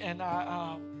church, and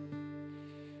I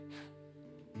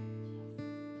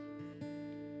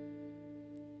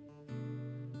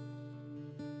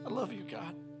love you,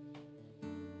 God.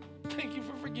 Thank you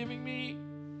for forgiving me.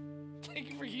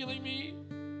 Thank you for healing me.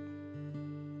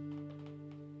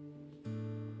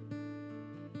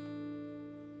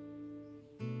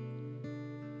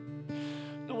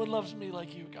 No one loves me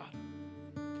like you, God.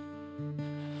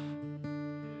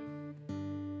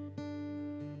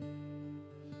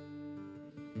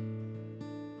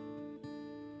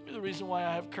 You're the reason why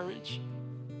I have courage.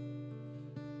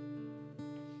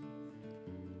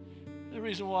 You're the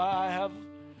reason why I have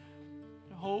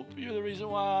hope. You're the reason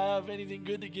why I have anything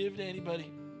good to give to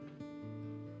anybody.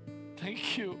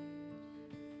 Thank you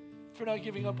for not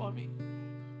giving up on me.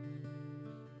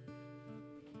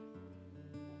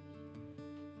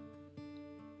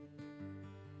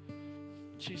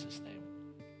 In Jesus' name.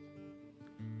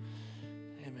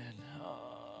 Amen.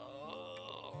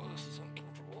 This is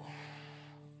uncomfortable.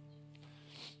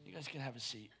 You guys can have a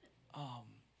seat.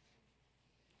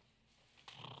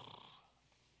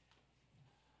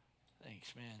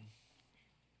 Thanks, man.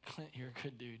 Clint, you're a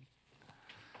good dude.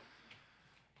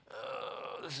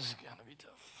 This is gonna be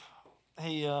tough.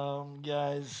 Hey,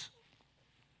 guys.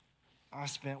 I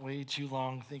spent way too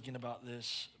long thinking about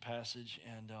this passage,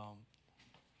 and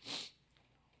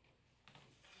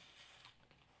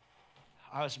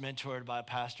I was mentored by a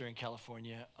pastor in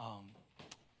California,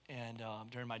 and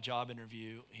during my job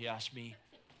interview, he asked me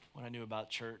when I knew about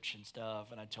church and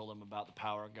stuff, and I told him about the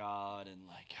power of God and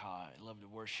like how I love to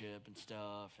worship and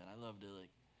stuff, and I love to like.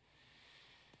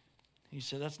 He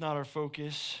said, that's not our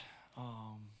focus.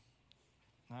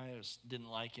 I just didn't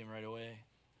like him right away.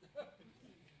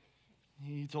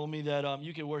 He told me that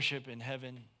you can worship in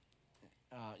heaven,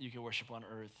 you can worship on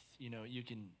earth. You know, you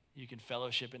can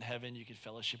fellowship in heaven, you can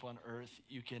fellowship on earth.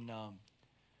 You can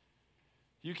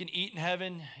eat in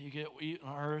heaven, you can eat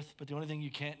on earth, but the only thing you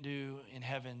can't do in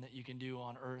heaven that you can do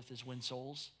on earth is win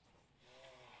souls.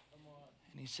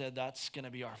 And he said that's going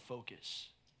to be our focus.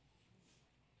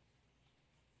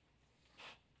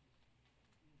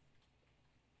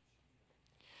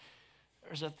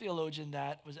 There's a theologian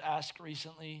that was asked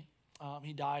recently.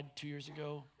 He died 2 years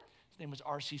ago. His name was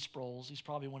R.C. Sproul. He's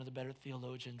probably one of the better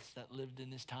theologians that lived in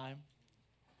this time.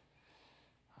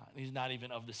 He's not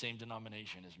even of the same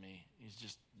denomination as me. He's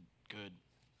just good.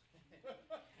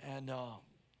 And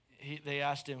they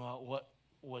asked him what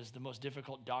was the most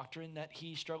difficult doctrine that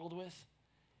he struggled with.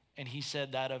 And he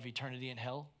said that of eternity in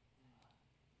hell.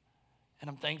 And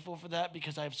I'm thankful for that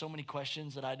because I have so many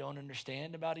questions that I don't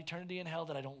understand about eternity in hell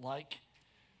that I don't like.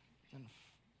 And if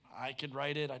I could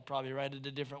write it, I'd probably write it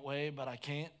a different way, but I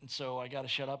can't. And so I got to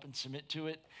shut up and submit to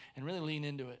it and really lean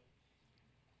into it.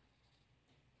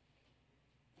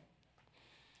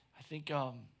 I think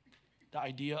the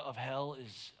idea of hell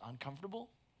is uncomfortable,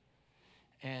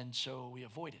 and so we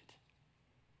avoid it.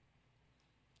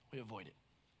 We avoid it.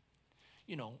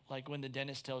 You know, like when the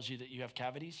dentist tells you that you have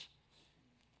cavities.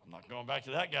 I'm not going back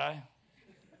to that guy.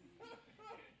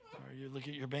 Or you look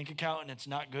at your bank account and it's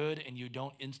not good, and you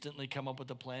don't instantly come up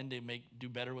with a plan to do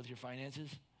better with your finances.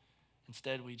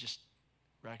 Instead, we just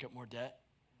rack up more debt.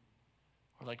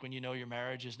 Or like when you know your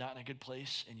marriage is not in a good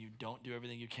place and you don't do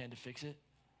everything you can to fix it.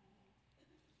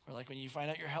 Or like when you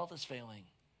find out your health is failing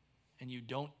and you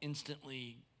don't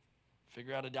instantly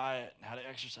figure out a diet and how to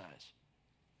exercise.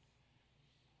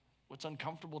 What's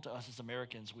uncomfortable to us as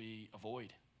Americans, we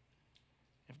avoid.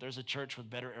 If there's a church with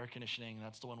better air conditioning,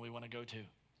 that's the one we want to go to.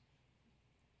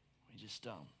 We just,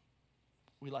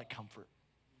 we like comfort.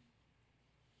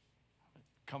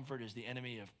 Comfort is the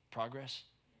enemy of progress.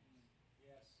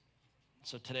 Yes.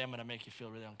 So today I'm going to make you feel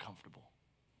really uncomfortable.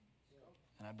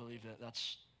 And I believe that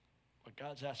that's what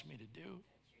God's asked me to do.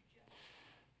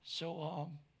 So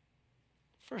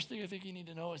First thing I think you need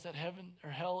to know is that heaven or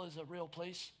hell is a real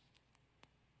place.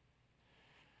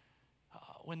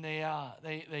 When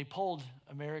they polled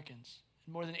Americans,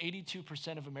 more than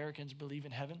 82% of Americans believe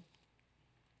in heaven.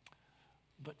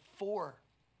 But 4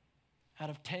 out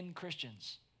of 10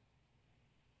 Christians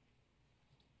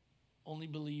only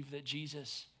believe that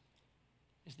Jesus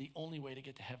is the only way to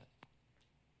get to heaven.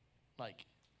 Like,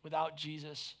 without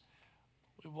Jesus,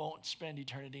 we won't spend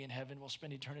eternity in heaven. We'll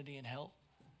spend eternity in hell.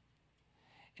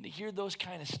 And to hear those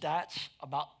kind of stats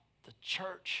about the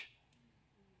church,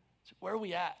 so where are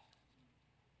we at?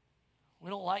 We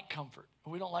don't like comfort.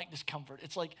 We don't like discomfort.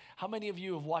 It's like, how many of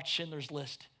you have watched Schindler's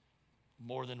List?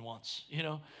 More than once, you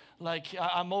know? Like,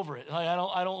 I'm over it. Like,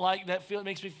 I don't like that feel. It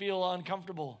makes me feel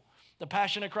uncomfortable. The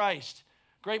Passion of Christ,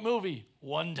 great movie,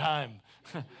 one time.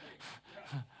 I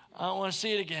don't want to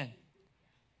see it again.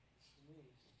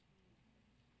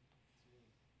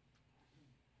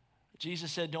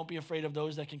 Jesus said, don't be afraid of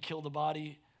those that can kill the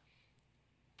body,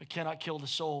 but cannot kill the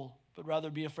soul, but rather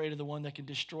be afraid of the one that can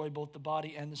destroy both the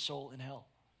body and the soul in hell.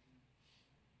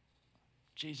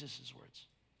 Jesus' words.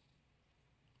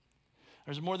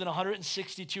 There's more than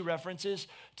 162 references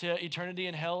to eternity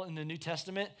in hell in the New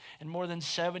Testament, and more than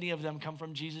 70 of them come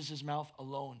from Jesus' mouth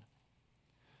alone.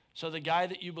 So the guy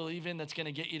that you believe in that's going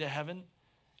to get you to heaven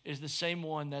is the same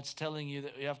one that's telling you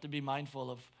that you have to be mindful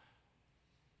of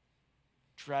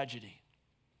tragedy.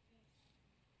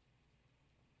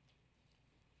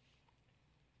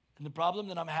 And the problem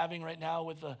that I'm having right now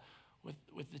with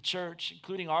the church,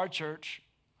 including our church,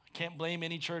 I can't blame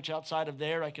any church outside of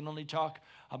there. I can only talk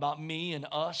about me and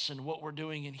us and what we're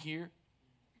doing in here.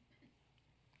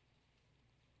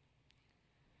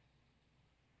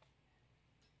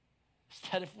 Is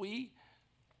that if we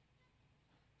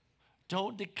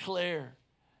don't declare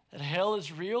that hell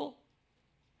is real,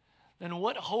 then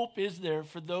what hope is there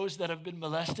for those that have been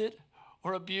molested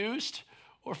or abused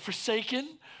or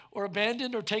forsaken or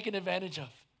abandoned or taken advantage of?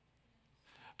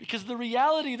 Because the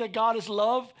reality that God is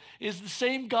love is the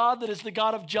same God that is the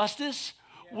God of justice,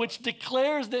 which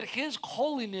declares that his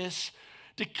holiness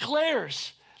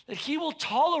declares that he will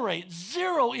tolerate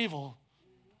zero evil.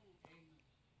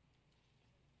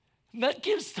 And that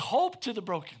gives hope to the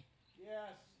broken. Yes.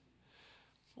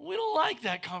 We don't like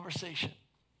that conversation.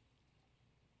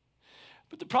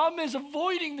 But the problem is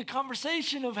avoiding the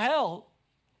conversation of hell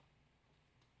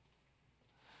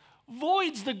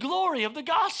voids the glory of the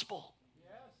gospel.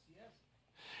 Yes, yes.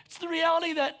 It's the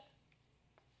reality that,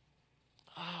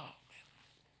 oh,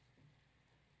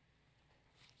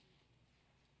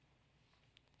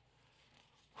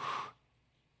 man.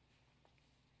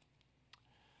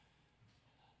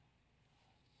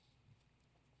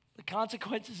 The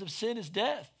consequences of sin is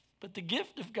death, but the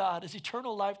gift of God is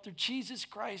eternal life through Jesus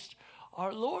Christ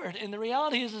our Lord. And the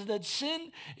reality is that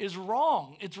sin is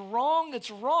wrong. It's wrong. It's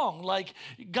wrong. Like,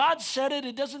 God said it.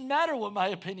 It doesn't matter what my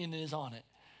opinion is on it.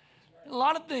 A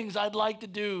lot of things I'd like to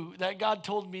do that God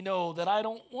told me no, that I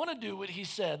don't want to do what he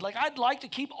said. Like, I'd like to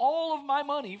keep all of my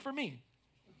money for me.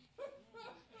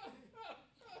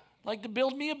 Like to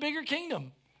build me a bigger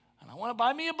kingdom. And I want to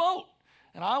buy me a boat.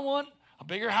 And I want a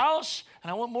bigger house. And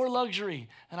I want more luxury.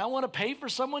 And I want to pay for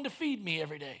someone to feed me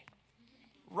every day.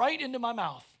 Right into my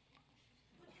mouth.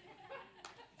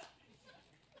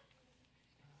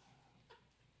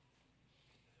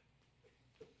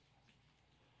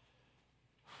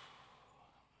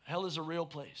 Hell is a real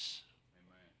place.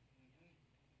 Amen.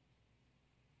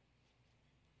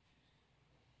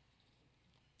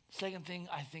 Second thing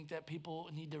I think that people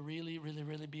need to really, really,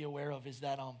 really be aware of is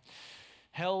that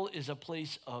hell is a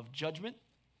place of judgment.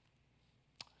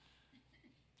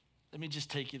 Let me just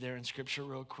take you there in Scripture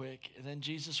real quick. And then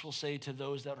Jesus will say to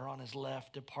those that are on his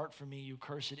left, "Depart from me, you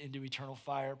cursed, into eternal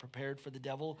fire, prepared for the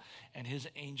devil and his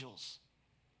angels."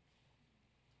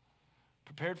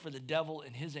 Prepared for the devil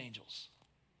and his angels.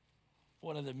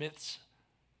 One of the myths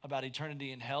about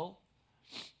eternity in hell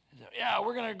is that, yeah,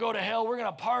 we're going to go to hell. We're going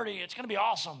to party. It's going to be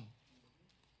awesome.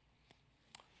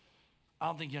 I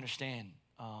don't think you understand.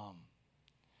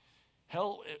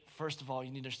 Hell, first of all,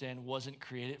 you need to understand, wasn't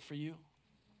created for you.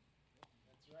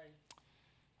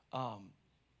 That's right.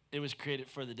 It was created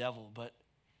for the devil, but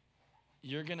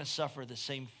you're going to suffer the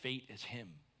same fate as him.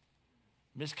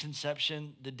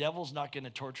 Misconception, the devil's not going to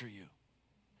torture you.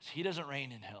 He doesn't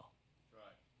reign in hell.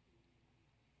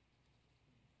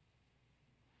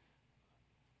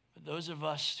 Those of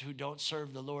us who don't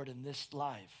serve the Lord in this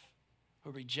life,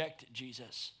 who reject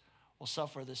Jesus, will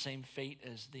suffer the same fate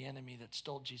as the enemy that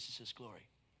stole Jesus' glory.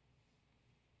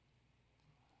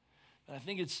 But I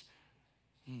think it's,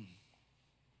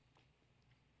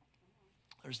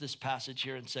 there's this passage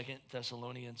here in 2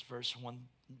 Thessalonians verse 1,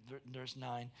 verse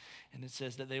 9, and it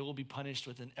says that they will be punished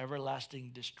with an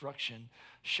everlasting destruction,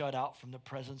 shut out from the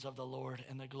presence of the Lord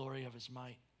and the glory of his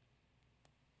might.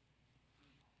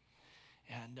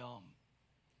 And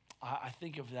I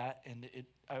think of that, and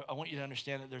I want you to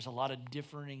understand that there's a lot of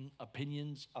differing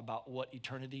opinions about what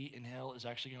eternity in hell is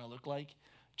actually going to look like,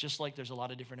 just like there's a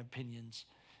lot of different opinions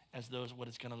as those what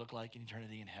it's going to look like in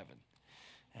eternity in heaven.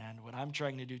 And what I'm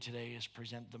trying to do today is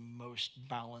present the most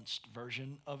balanced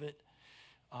version of it.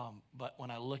 But when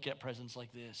I look at presents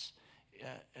like this,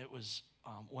 it was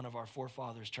one of our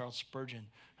forefathers, Charles Spurgeon,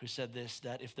 who said this,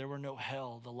 that if there were no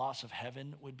hell, the loss of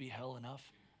heaven would be hell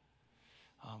enough.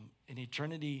 An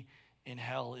eternity in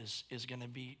hell is going to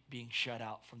be being shut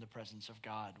out from the presence of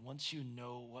God. Once you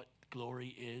know what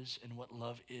glory is and what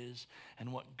love is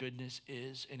and what goodness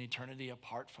is, an eternity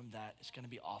apart from that is going to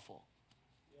be awful.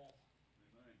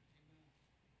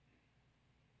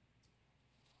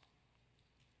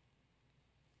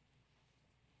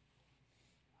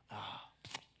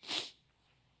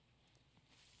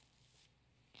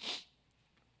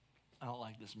 I don't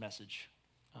like this message.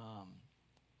 I'm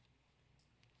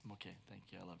okay, thank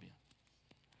you, I love you.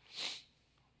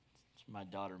 It's my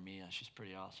daughter, Mia. She's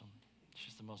pretty awesome.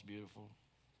 She's the most beautiful.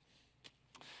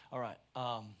 All right.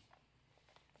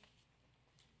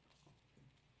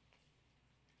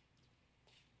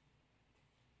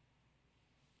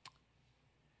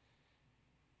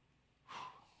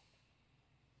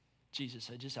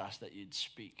 Jesus, I just ask that you'd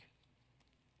speak,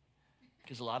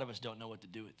 because a lot of us don't know what to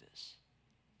do with this.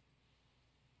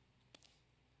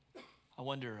 I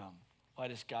wonder, why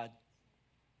does God,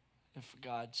 if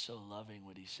God's so loving,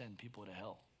 would he send people to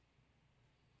hell?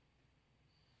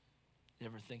 You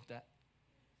ever think that?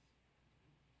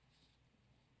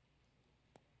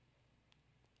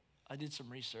 I did some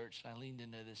research, and I leaned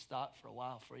into this thought for a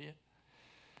while for you.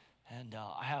 And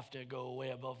I have to go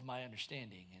way above my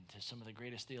understanding into some of the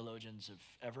greatest theologians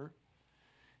of ever.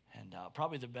 And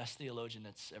probably the best theologian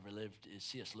that's ever lived is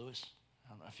C.S. Lewis.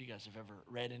 I don't know if you guys have ever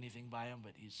read anything by him,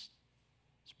 but he's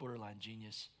borderline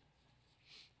genius.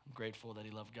 I'm grateful that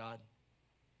he loved God.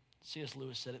 C.S.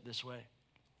 Lewis said it this way: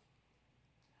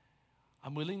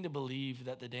 I'm willing to believe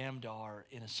that the damned are,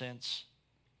 in a sense,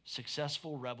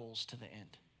 successful rebels to the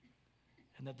end,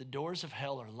 and that the doors of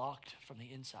hell are locked from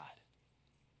the inside.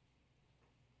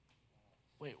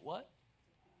 Wait, what?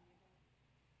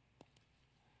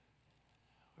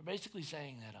 We're basically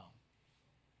saying that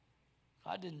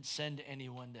God didn't send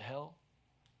anyone to hell.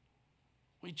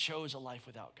 We chose a life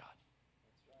without God.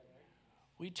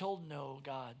 We told no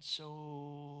God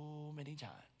so many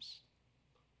times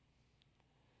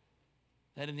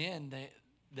that in the end,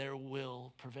 their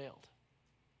will prevailed.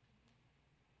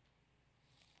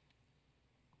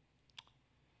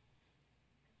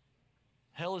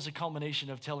 Hell is a culmination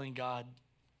of telling God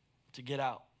to get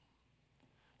out.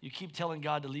 You keep telling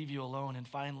God to leave you alone, and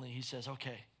finally he says,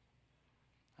 okay.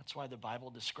 That's why the Bible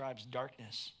describes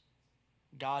darkness.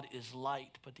 God is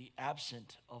light, but the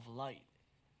absent of light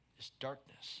is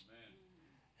darkness. Amen.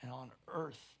 And on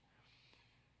earth,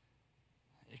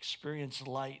 we experience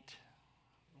light,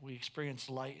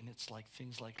 and it's like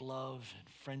things like love and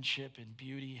friendship and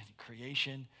beauty and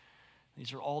creation.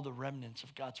 These are all the remnants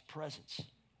of God's presence.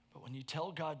 But when you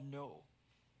tell God no,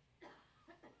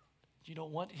 you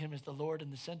don't want him as the Lord in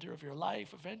the center of your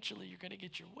life, eventually you're going to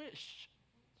get your wish.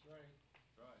 That's right.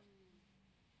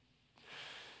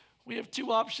 We have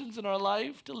two options in our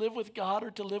life: to live with God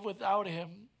or to live without him.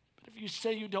 But if you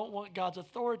say you don't want God's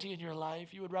authority in your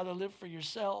life, you would rather live for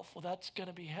yourself, well, that's going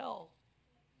to be hell.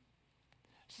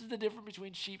 This is the difference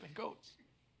between sheep and goats.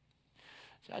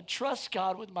 I trust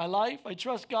God with my life. I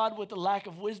trust God with the lack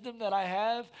of wisdom that I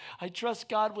have. I trust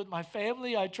God with my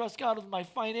family. I trust God with my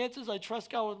finances. I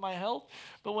trust God with my health.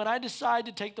 But when I decide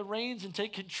to take the reins and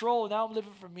take control, now I'm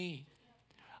living for me.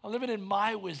 I'm living in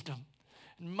my wisdom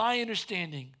and my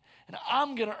understanding. And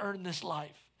I'm going to earn this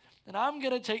life. And I'm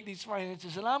going to take these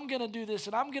finances. And I'm going to do this.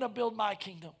 And I'm going to build my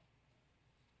kingdom.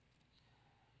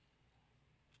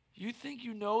 You think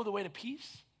you know the way to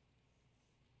peace?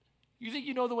 You think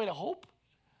you know the way to hope?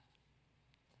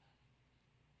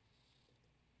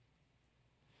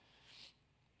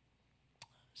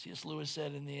 C.S. Lewis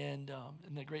said in the end,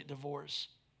 in The Great Divorce,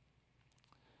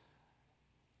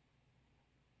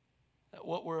 that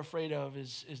what we're afraid of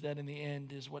is that in the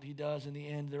end, is what he does. In the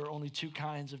end, there are only two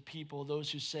kinds of people: those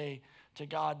who say to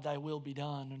God, thy will be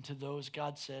done, and to those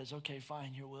God says, okay,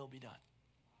 fine, your will be done.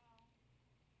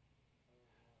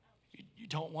 You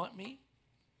don't want me?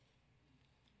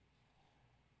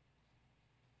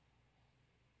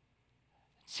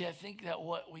 See, I think that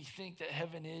what we think that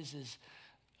heaven is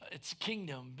it's a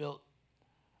kingdom built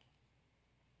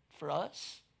for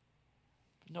us.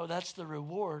 But no, that's the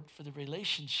reward for the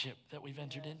relationship that we've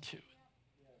entered into.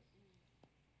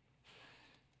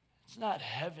 It's not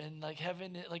heaven, like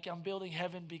I'm building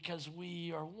heaven because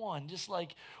we are one. Just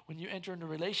like when you enter into a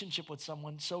relationship with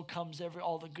someone, so comes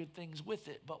all the good things with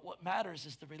it. But what matters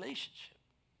is the relationship.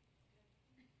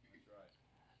 That's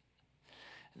right.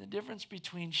 And the difference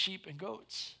between sheep and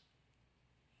goats.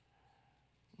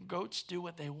 Goats do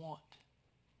what they want.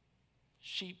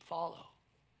 Sheep follow,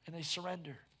 and they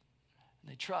surrender,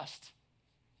 and they trust.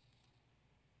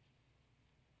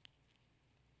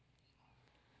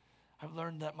 I've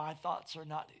learned that my thoughts are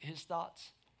not his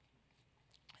thoughts,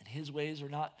 and his ways are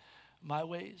not my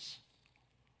ways.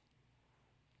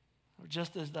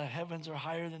 Just as the heavens are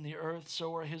higher than the earth,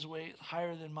 so are his ways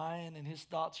higher than mine, and his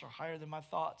thoughts are higher than my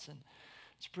thoughts. And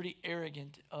it's pretty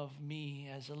arrogant of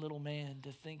me as a little man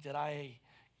to think that I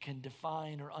can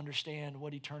define or understand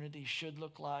what eternity should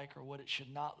look like or what it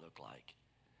should not look like.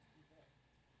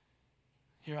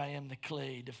 Here I am, the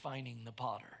clay, defining the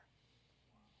potter.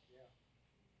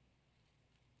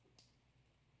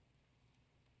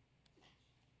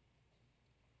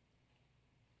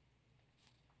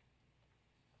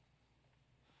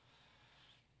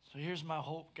 So here's my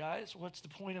hope, guys. What's the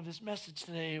point of this message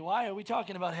today? Why are we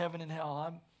talking about heaven and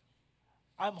hell?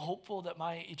 I'm hopeful that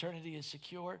my eternity is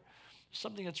secure.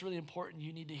 Something that's really important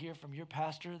you need to hear from your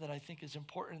pastor that I think is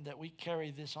important that we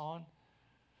carry this on.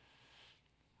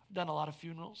 I've done a lot of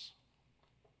funerals.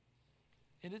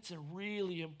 And it's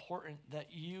really important that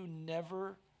you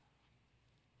never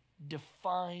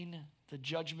define the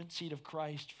judgment seat of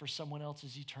Christ for someone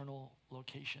else's eternal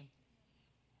location.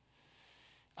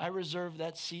 I reserve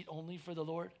that seat only for the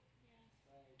Lord.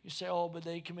 You say, oh, but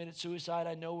they committed suicide.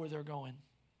 I know where they're going.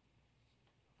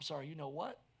 I'm sorry, you know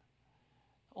what?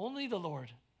 Only the Lord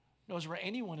knows where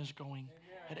anyone is going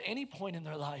at any point in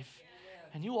their life.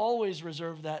 And you always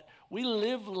reserve that. We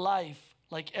live life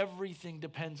like everything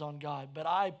depends on God. But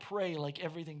I pray like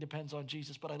everything depends on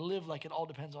Jesus. But I live like it all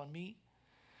depends on me.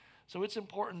 So it's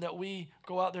important that we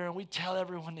go out there and we tell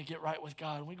everyone to get right with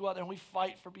God. And we go out there and we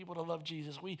fight for people to love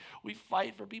Jesus. We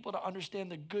fight for people to understand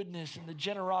the goodness and the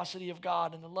generosity of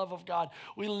God and the love of God.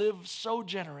 We live so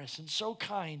generous and so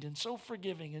kind and so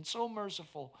forgiving and so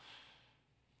merciful.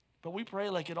 But we pray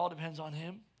like it all depends on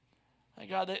him. Like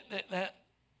God, that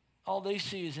all they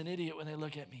see is an idiot when they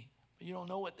look at me. But you don't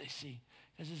know what they see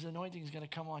because his anointing is going to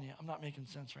come on you. I'm not making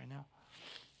sense right now.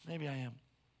 Maybe I am.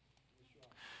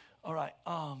 All right.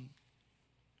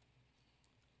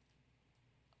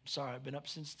 Sorry, I've been up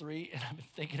since 3 and I've been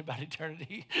thinking about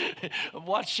eternity. I've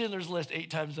watched Schindler's List 8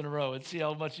 times in a row and see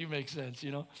how much you make sense,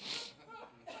 you know?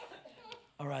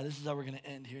 All right, this is how we're going to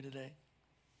end here today.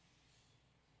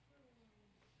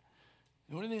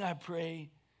 The only thing I pray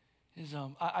is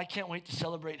I can't wait to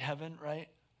celebrate heaven, right?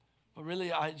 But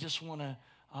really, I just want to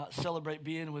celebrate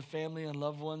being with family and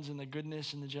loved ones and the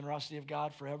goodness and the generosity of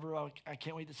God forever. I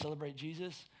can't wait to celebrate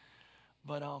Jesus.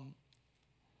 But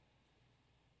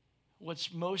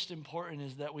what's most important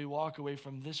is that we walk away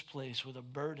from this place with a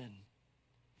burden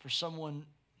for someone,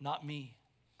 not me.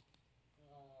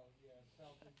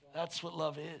 That's what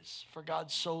love is. For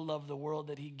God so loved the world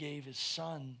that he gave his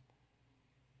son.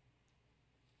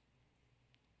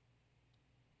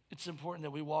 It's important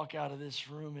that we walk out of this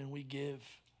room and we give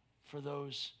for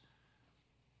those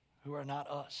who are not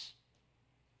us.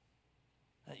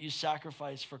 That you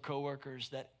sacrifice for coworkers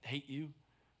that hate you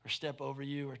or step over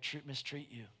you or mistreat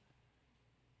you.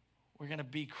 We're going to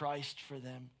be Christ for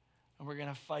them, and we're going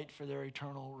to fight for their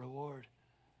eternal reward.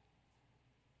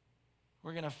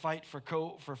 We're going to fight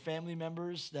for family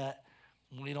members that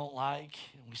we don't like,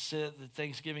 and we sit at the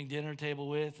Thanksgiving dinner table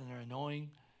with, and they're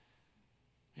annoying.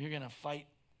 You're going to fight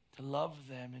to love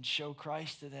them and show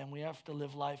Christ to them. We have to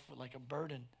live life with like a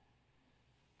burden.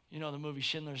 You know the movie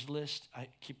Schindler's List? I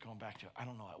keep going back to it. I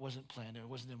don't know. It wasn't planned. It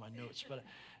wasn't in my notes. But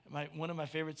one of my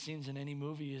favorite scenes in any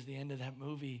movie is the end of that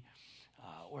movie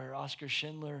where Oskar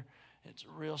Schindler, it's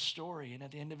a real story. And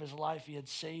at the end of his life, he had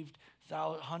saved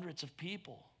hundreds of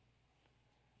people.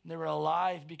 And they were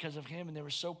alive because of him, and they were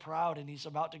so proud. And he's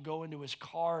about to go into his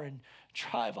car and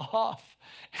drive off.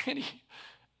 And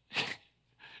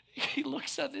he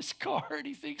looks at this car and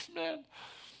he thinks, man,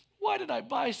 why did I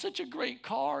buy such a great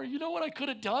car? You know what I could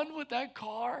have done with that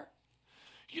car?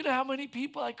 You know how many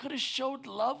people I could have showed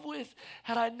love with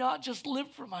had I not just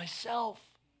lived for myself?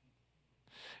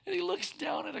 And he looks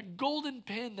down at a golden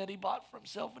pen that he bought for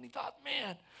himself and he thought,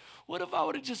 man, what if I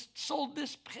would have just sold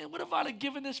this pen? What if I'd have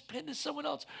given this pen to someone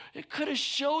else? It could have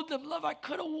showed them love. I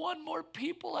could have won more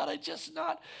people had I just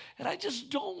not. And I just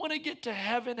don't want to get to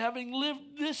heaven having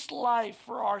lived this life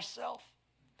for ourselves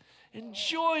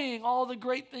enjoying all the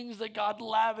great things that God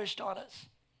lavished on us,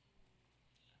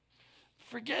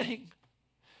 forgetting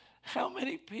how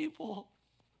many people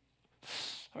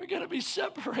are going to be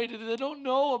separated and they don't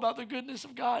know about the goodness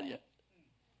of God yet.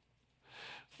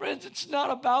 Friends, it's not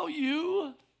about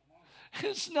you.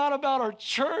 It's not about our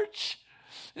church.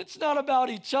 It's not about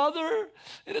each other.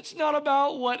 And it's not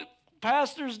about what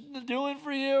pastor's doing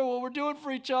for you or what we're doing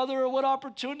for each other or what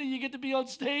opportunity you get to be on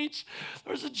stage.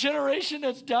 There's a generation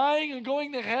that's dying and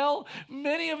going to hell.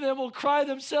 Many of them will cry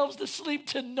themselves to sleep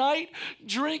tonight,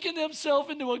 drinking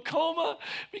themselves into a coma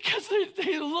because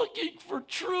they're looking for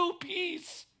true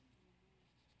peace.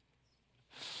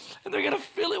 And they're going to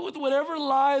fill it with whatever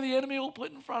lie the enemy will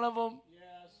put in front of them.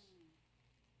 Yes.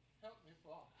 Help me,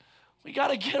 Father. We got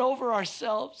to get over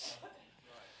ourselves.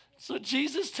 So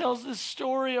Jesus tells this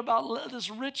story about this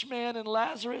rich man and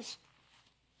Lazarus,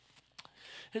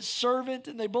 his servant,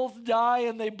 and they both die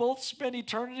and they both spend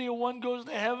eternity. And one goes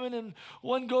to heaven and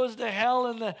one goes to hell,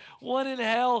 and the one in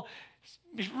hell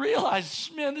realizes,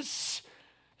 man, this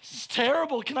is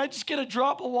terrible. Can I just get a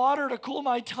drop of water to cool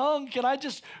my tongue? Can I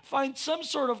just find some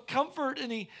sort of comfort?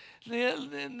 And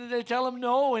they tell him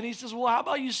no. And he says, well, how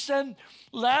about you send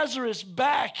Lazarus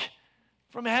back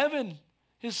from heaven,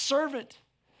 his servant?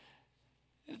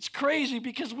 It's crazy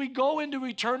because we go into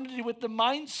eternity with the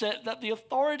mindset that the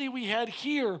authority we had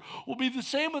here will be the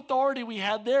same authority we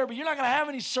had there, but you're not going to have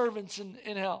any servants in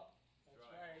hell.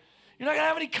 That's right. You're not going to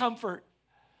have any comfort.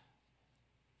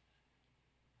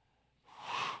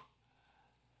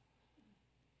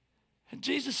 And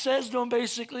Jesus says to him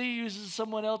basically, he uses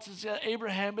someone else's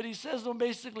Abraham, but he says to him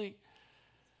basically,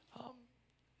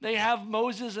 they have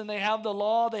Moses and they have the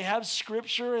law, they have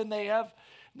scripture, and they have,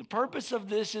 the purpose of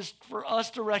this is for us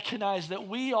to recognize that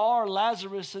we are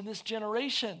Lazarus in this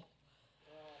generation.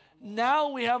 Now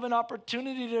we have an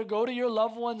opportunity to go to your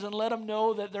loved ones and let them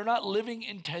know that they're not living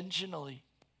intentionally.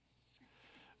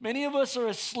 Many of us are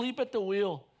asleep at the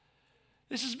wheel.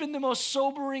 This has been the most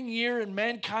sobering year in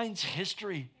mankind's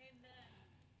history.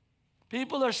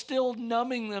 People are still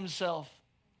numbing themselves.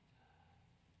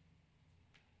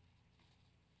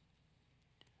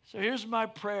 So here's my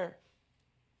prayer.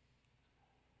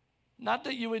 Not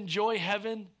that you enjoy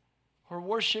heaven or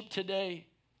worship today.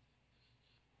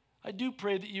 I do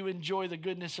pray that you enjoy the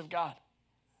goodness of God.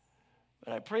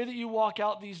 But I pray that you walk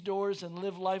out these doors and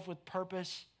live life with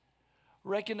purpose,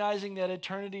 recognizing that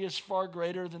eternity is far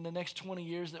greater than the next 20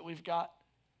 years that we've got.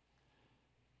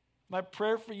 My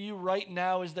prayer for you right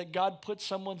now is that God puts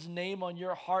someone's name on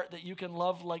your heart that you can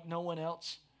love like no one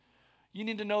else. You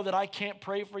need to know that I can't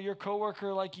pray for your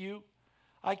coworker like you.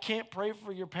 I can't pray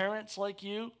for your parents like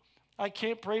you. I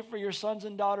can't pray for your sons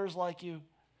and daughters like you.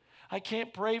 I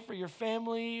can't pray for your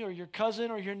family or your cousin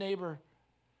or your neighbor.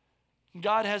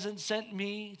 God hasn't sent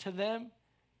me to them.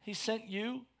 He sent you.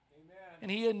 Amen. And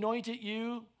he anointed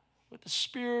you with the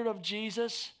Spirit of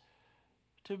Jesus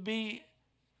to be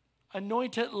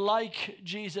anointed like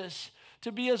Jesus,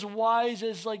 to be as wise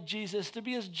as like Jesus, to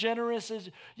be as generous as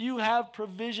you have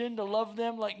provision to love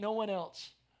them like no one else.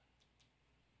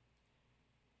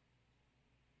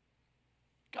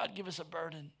 God, give us a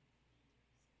burden.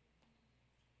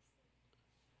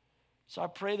 So I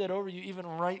pray that over you even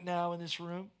right now in this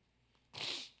room.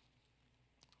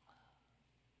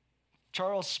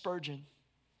 Charles Spurgeon,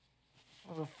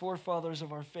 one of the forefathers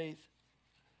of our faith,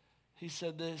 he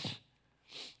said this: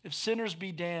 if sinners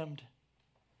be damned,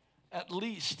 at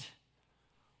least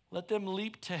let them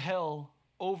leap to hell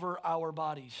over our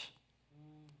bodies.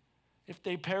 If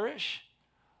they perish,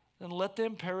 then let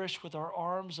them perish with our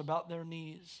arms about their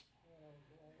knees.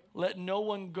 Let no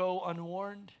one go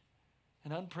unwarned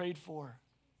and unprayed for.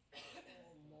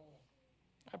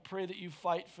 I pray that you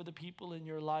fight for the people in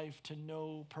your life to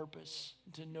know purpose,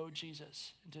 to know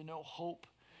Jesus, and to know hope,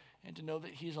 and to know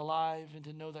that he's alive, and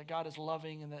to know that God is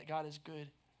loving and that God is good.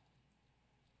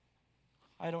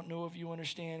 I don't know if you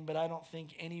understand, but I don't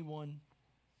think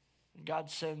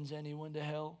God sends anyone to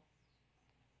hell.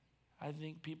 I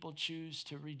think people choose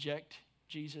to reject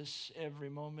Jesus every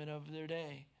moment of their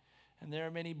day. And there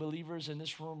are many believers in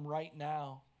this room right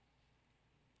now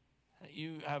that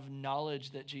you have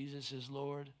knowledge that Jesus is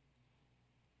Lord,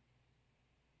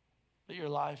 but your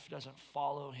life doesn't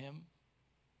follow him.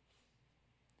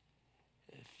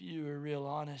 If you are real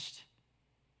honest,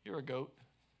 you're a goat.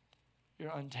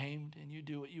 You're untamed, and you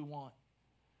do what you want.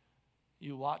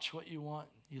 You watch what you want.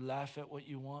 You laugh at what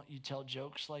you want. You tell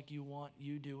jokes like you want.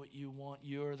 You do what you want.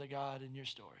 You're the God in your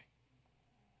story.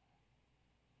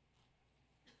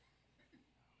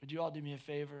 Would you all do me a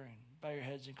favor and bow your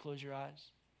heads and close your eyes?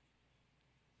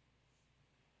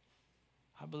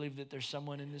 I believe that there's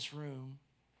someone in this room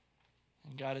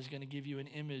And God is going to give you an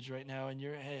image right now in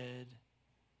your head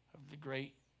of the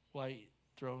great white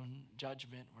throne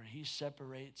judgment where he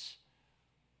separates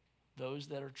those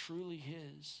that are truly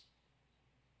his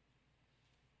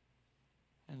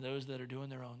and those that are doing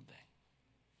their own thing.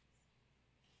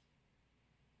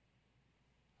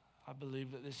 I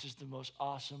believe that this is the most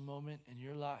awesome moment in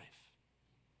your life.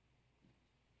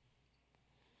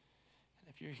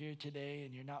 And if you're here today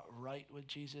and you're not right with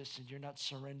Jesus and you're not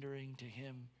surrendering to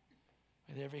him,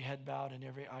 with every head bowed and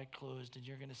every eye closed, and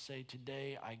you're going to say,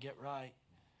 today I get right.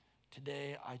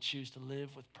 Today I choose to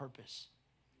live with purpose.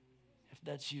 If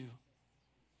that's you,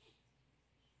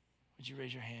 would you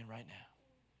raise your hand right now?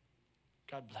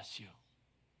 God bless you.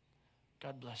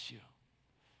 God bless you.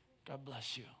 God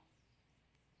bless you.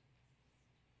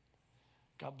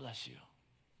 God bless you.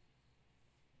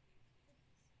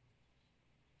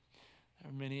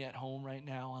 There are many at home right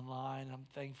now online, and I'm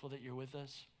thankful that you're with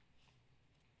us.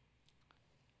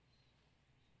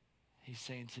 He's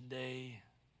saying, today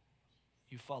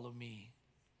you follow me.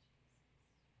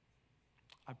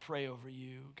 I pray over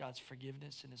you, God's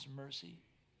forgiveness and his mercy.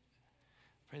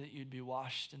 I pray that you'd be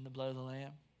washed in the blood of the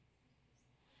Lamb.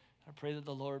 I pray that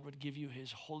the Lord would give you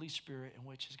his Holy Spirit, in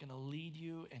which is going to lead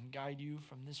you and guide you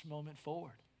from this moment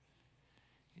forward.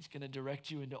 He's going to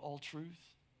direct you into all truth.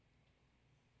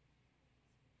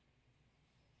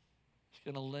 He's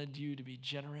going to lead you to be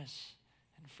generous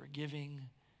and forgiving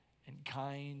and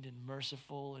kind and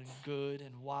merciful and good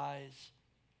and wise.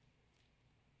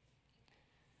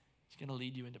 He's going to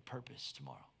lead you into purpose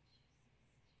tomorrow.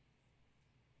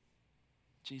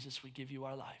 Jesus, we give you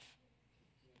our life.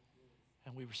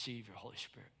 And we receive your Holy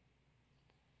Spirit.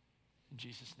 In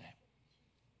Jesus' name.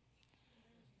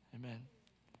 Amen.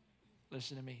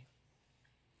 Listen to me.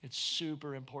 It's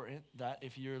super important that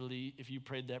if you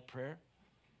prayed that prayer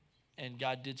and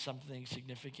God did something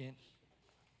significant,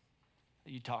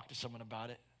 that you talk to someone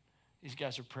about it. These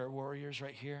guys are prayer warriors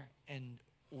right here, and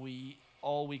we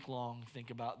all week long think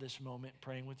about this moment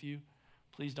praying with you.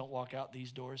 Please don't walk out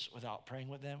these doors without praying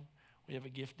with them. We have a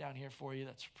gift down here for you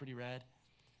that's pretty rad,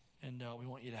 and we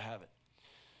want you to have it.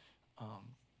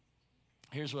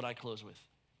 Here's what I close with.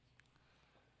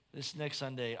 This next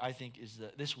Sunday, I think,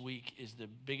 this week is the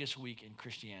biggest week in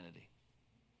Christianity.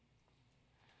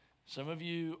 Some of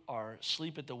you are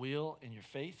asleep at the wheel in your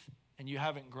faith, and you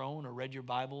haven't grown or read your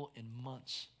Bible in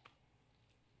months.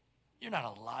 You're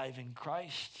not alive in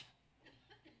Christ.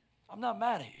 I'm not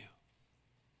mad at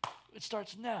you. It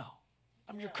starts now.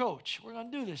 I'm your coach. We're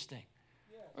going to do this thing.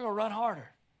 We're going to run harder.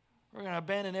 We're going to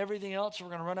abandon everything else, and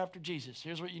we're going to run after Jesus.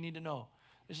 Here's what you need to know.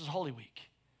 This is Holy Week.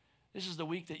 This is the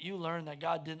week that you learn that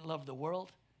God didn't love the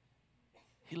world.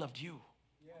 He loved you.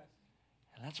 Yes.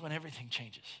 And that's when everything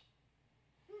changes.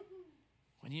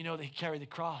 When you know that he carried the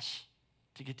cross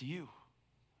to get to you.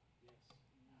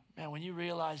 Man, when you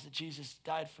realize that Jesus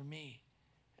died for me,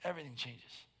 everything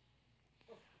changes.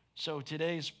 So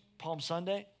today's Palm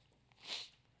Sunday.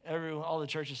 All the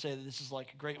churches say that this is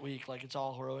like a great week, like it's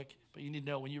all heroic. But you need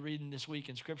to know, when you're reading this week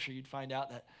in Scripture, you'd find out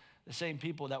that the same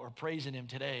people that were praising him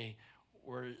today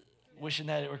were wishing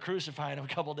that it were crucifying him a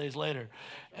couple days later.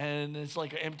 And it's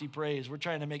like an empty praise. We're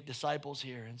trying to make disciples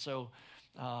here. And so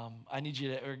I need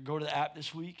you to go to the app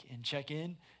this week and check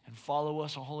in and follow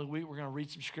us on Holy Week. We're going to read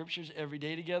some scriptures every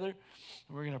day together.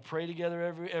 And we're going to pray together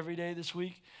every day this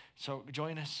week. So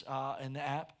join us in the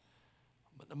app.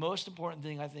 But the most important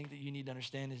thing I think that you need to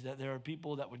understand is that there are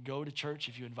people that would go to church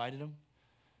if you invited them.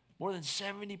 More than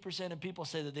 70% of people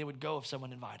say that they would go if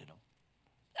someone invited them.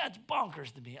 That's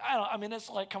bonkers to me. I mean, it's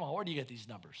like, come on, where do you get these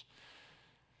numbers?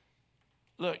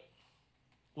 Look,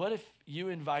 what if you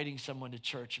inviting someone to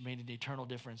church made an eternal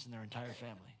difference in their entire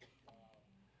family?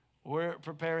 We're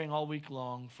preparing all week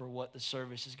long for what the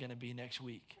service is going to be next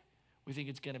week. We think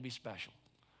it's going to be special.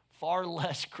 Far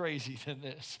less crazy than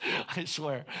this, I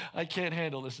swear. I can't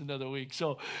handle this another week.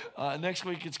 So next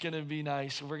week it's going to be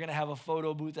nice. We're going to have a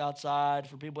photo booth outside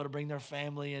for people to bring their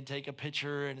family and take a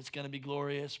picture, and it's going to be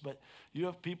glorious. But you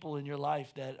have people in your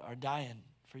life that are dying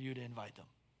for you to invite them.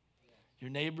 Your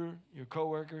neighbor, your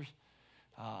coworkers.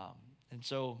 And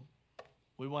so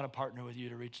we want to partner with you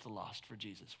to reach the lost for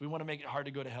Jesus. We want to make it hard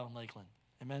to go to hell in Lakeland.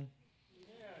 Amen?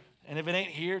 Yeah. And if it ain't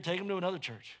here, take them to another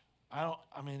church. A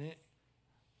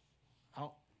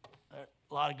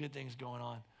lot of good things going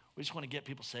on. We just want to get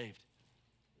people saved.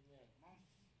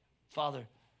 Father,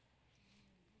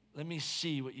 let me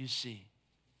see what you see.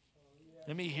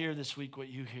 Let me hear this week what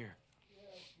you hear.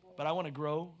 But I want to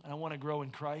grow, and I want to grow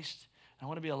in Christ. And I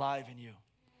want to be alive in you.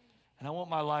 And I want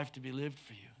my life to be lived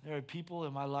for you. There are people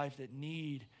in my life that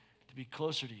need to be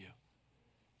closer to you.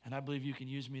 And I believe you can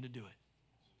use me to do it.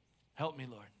 Help me,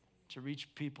 Lord. to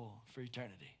reach people for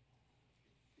eternity.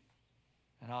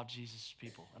 And all Jesus'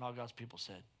 people and all God's people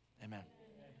said, amen.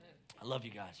 I love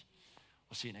you guys.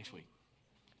 We'll see you next week.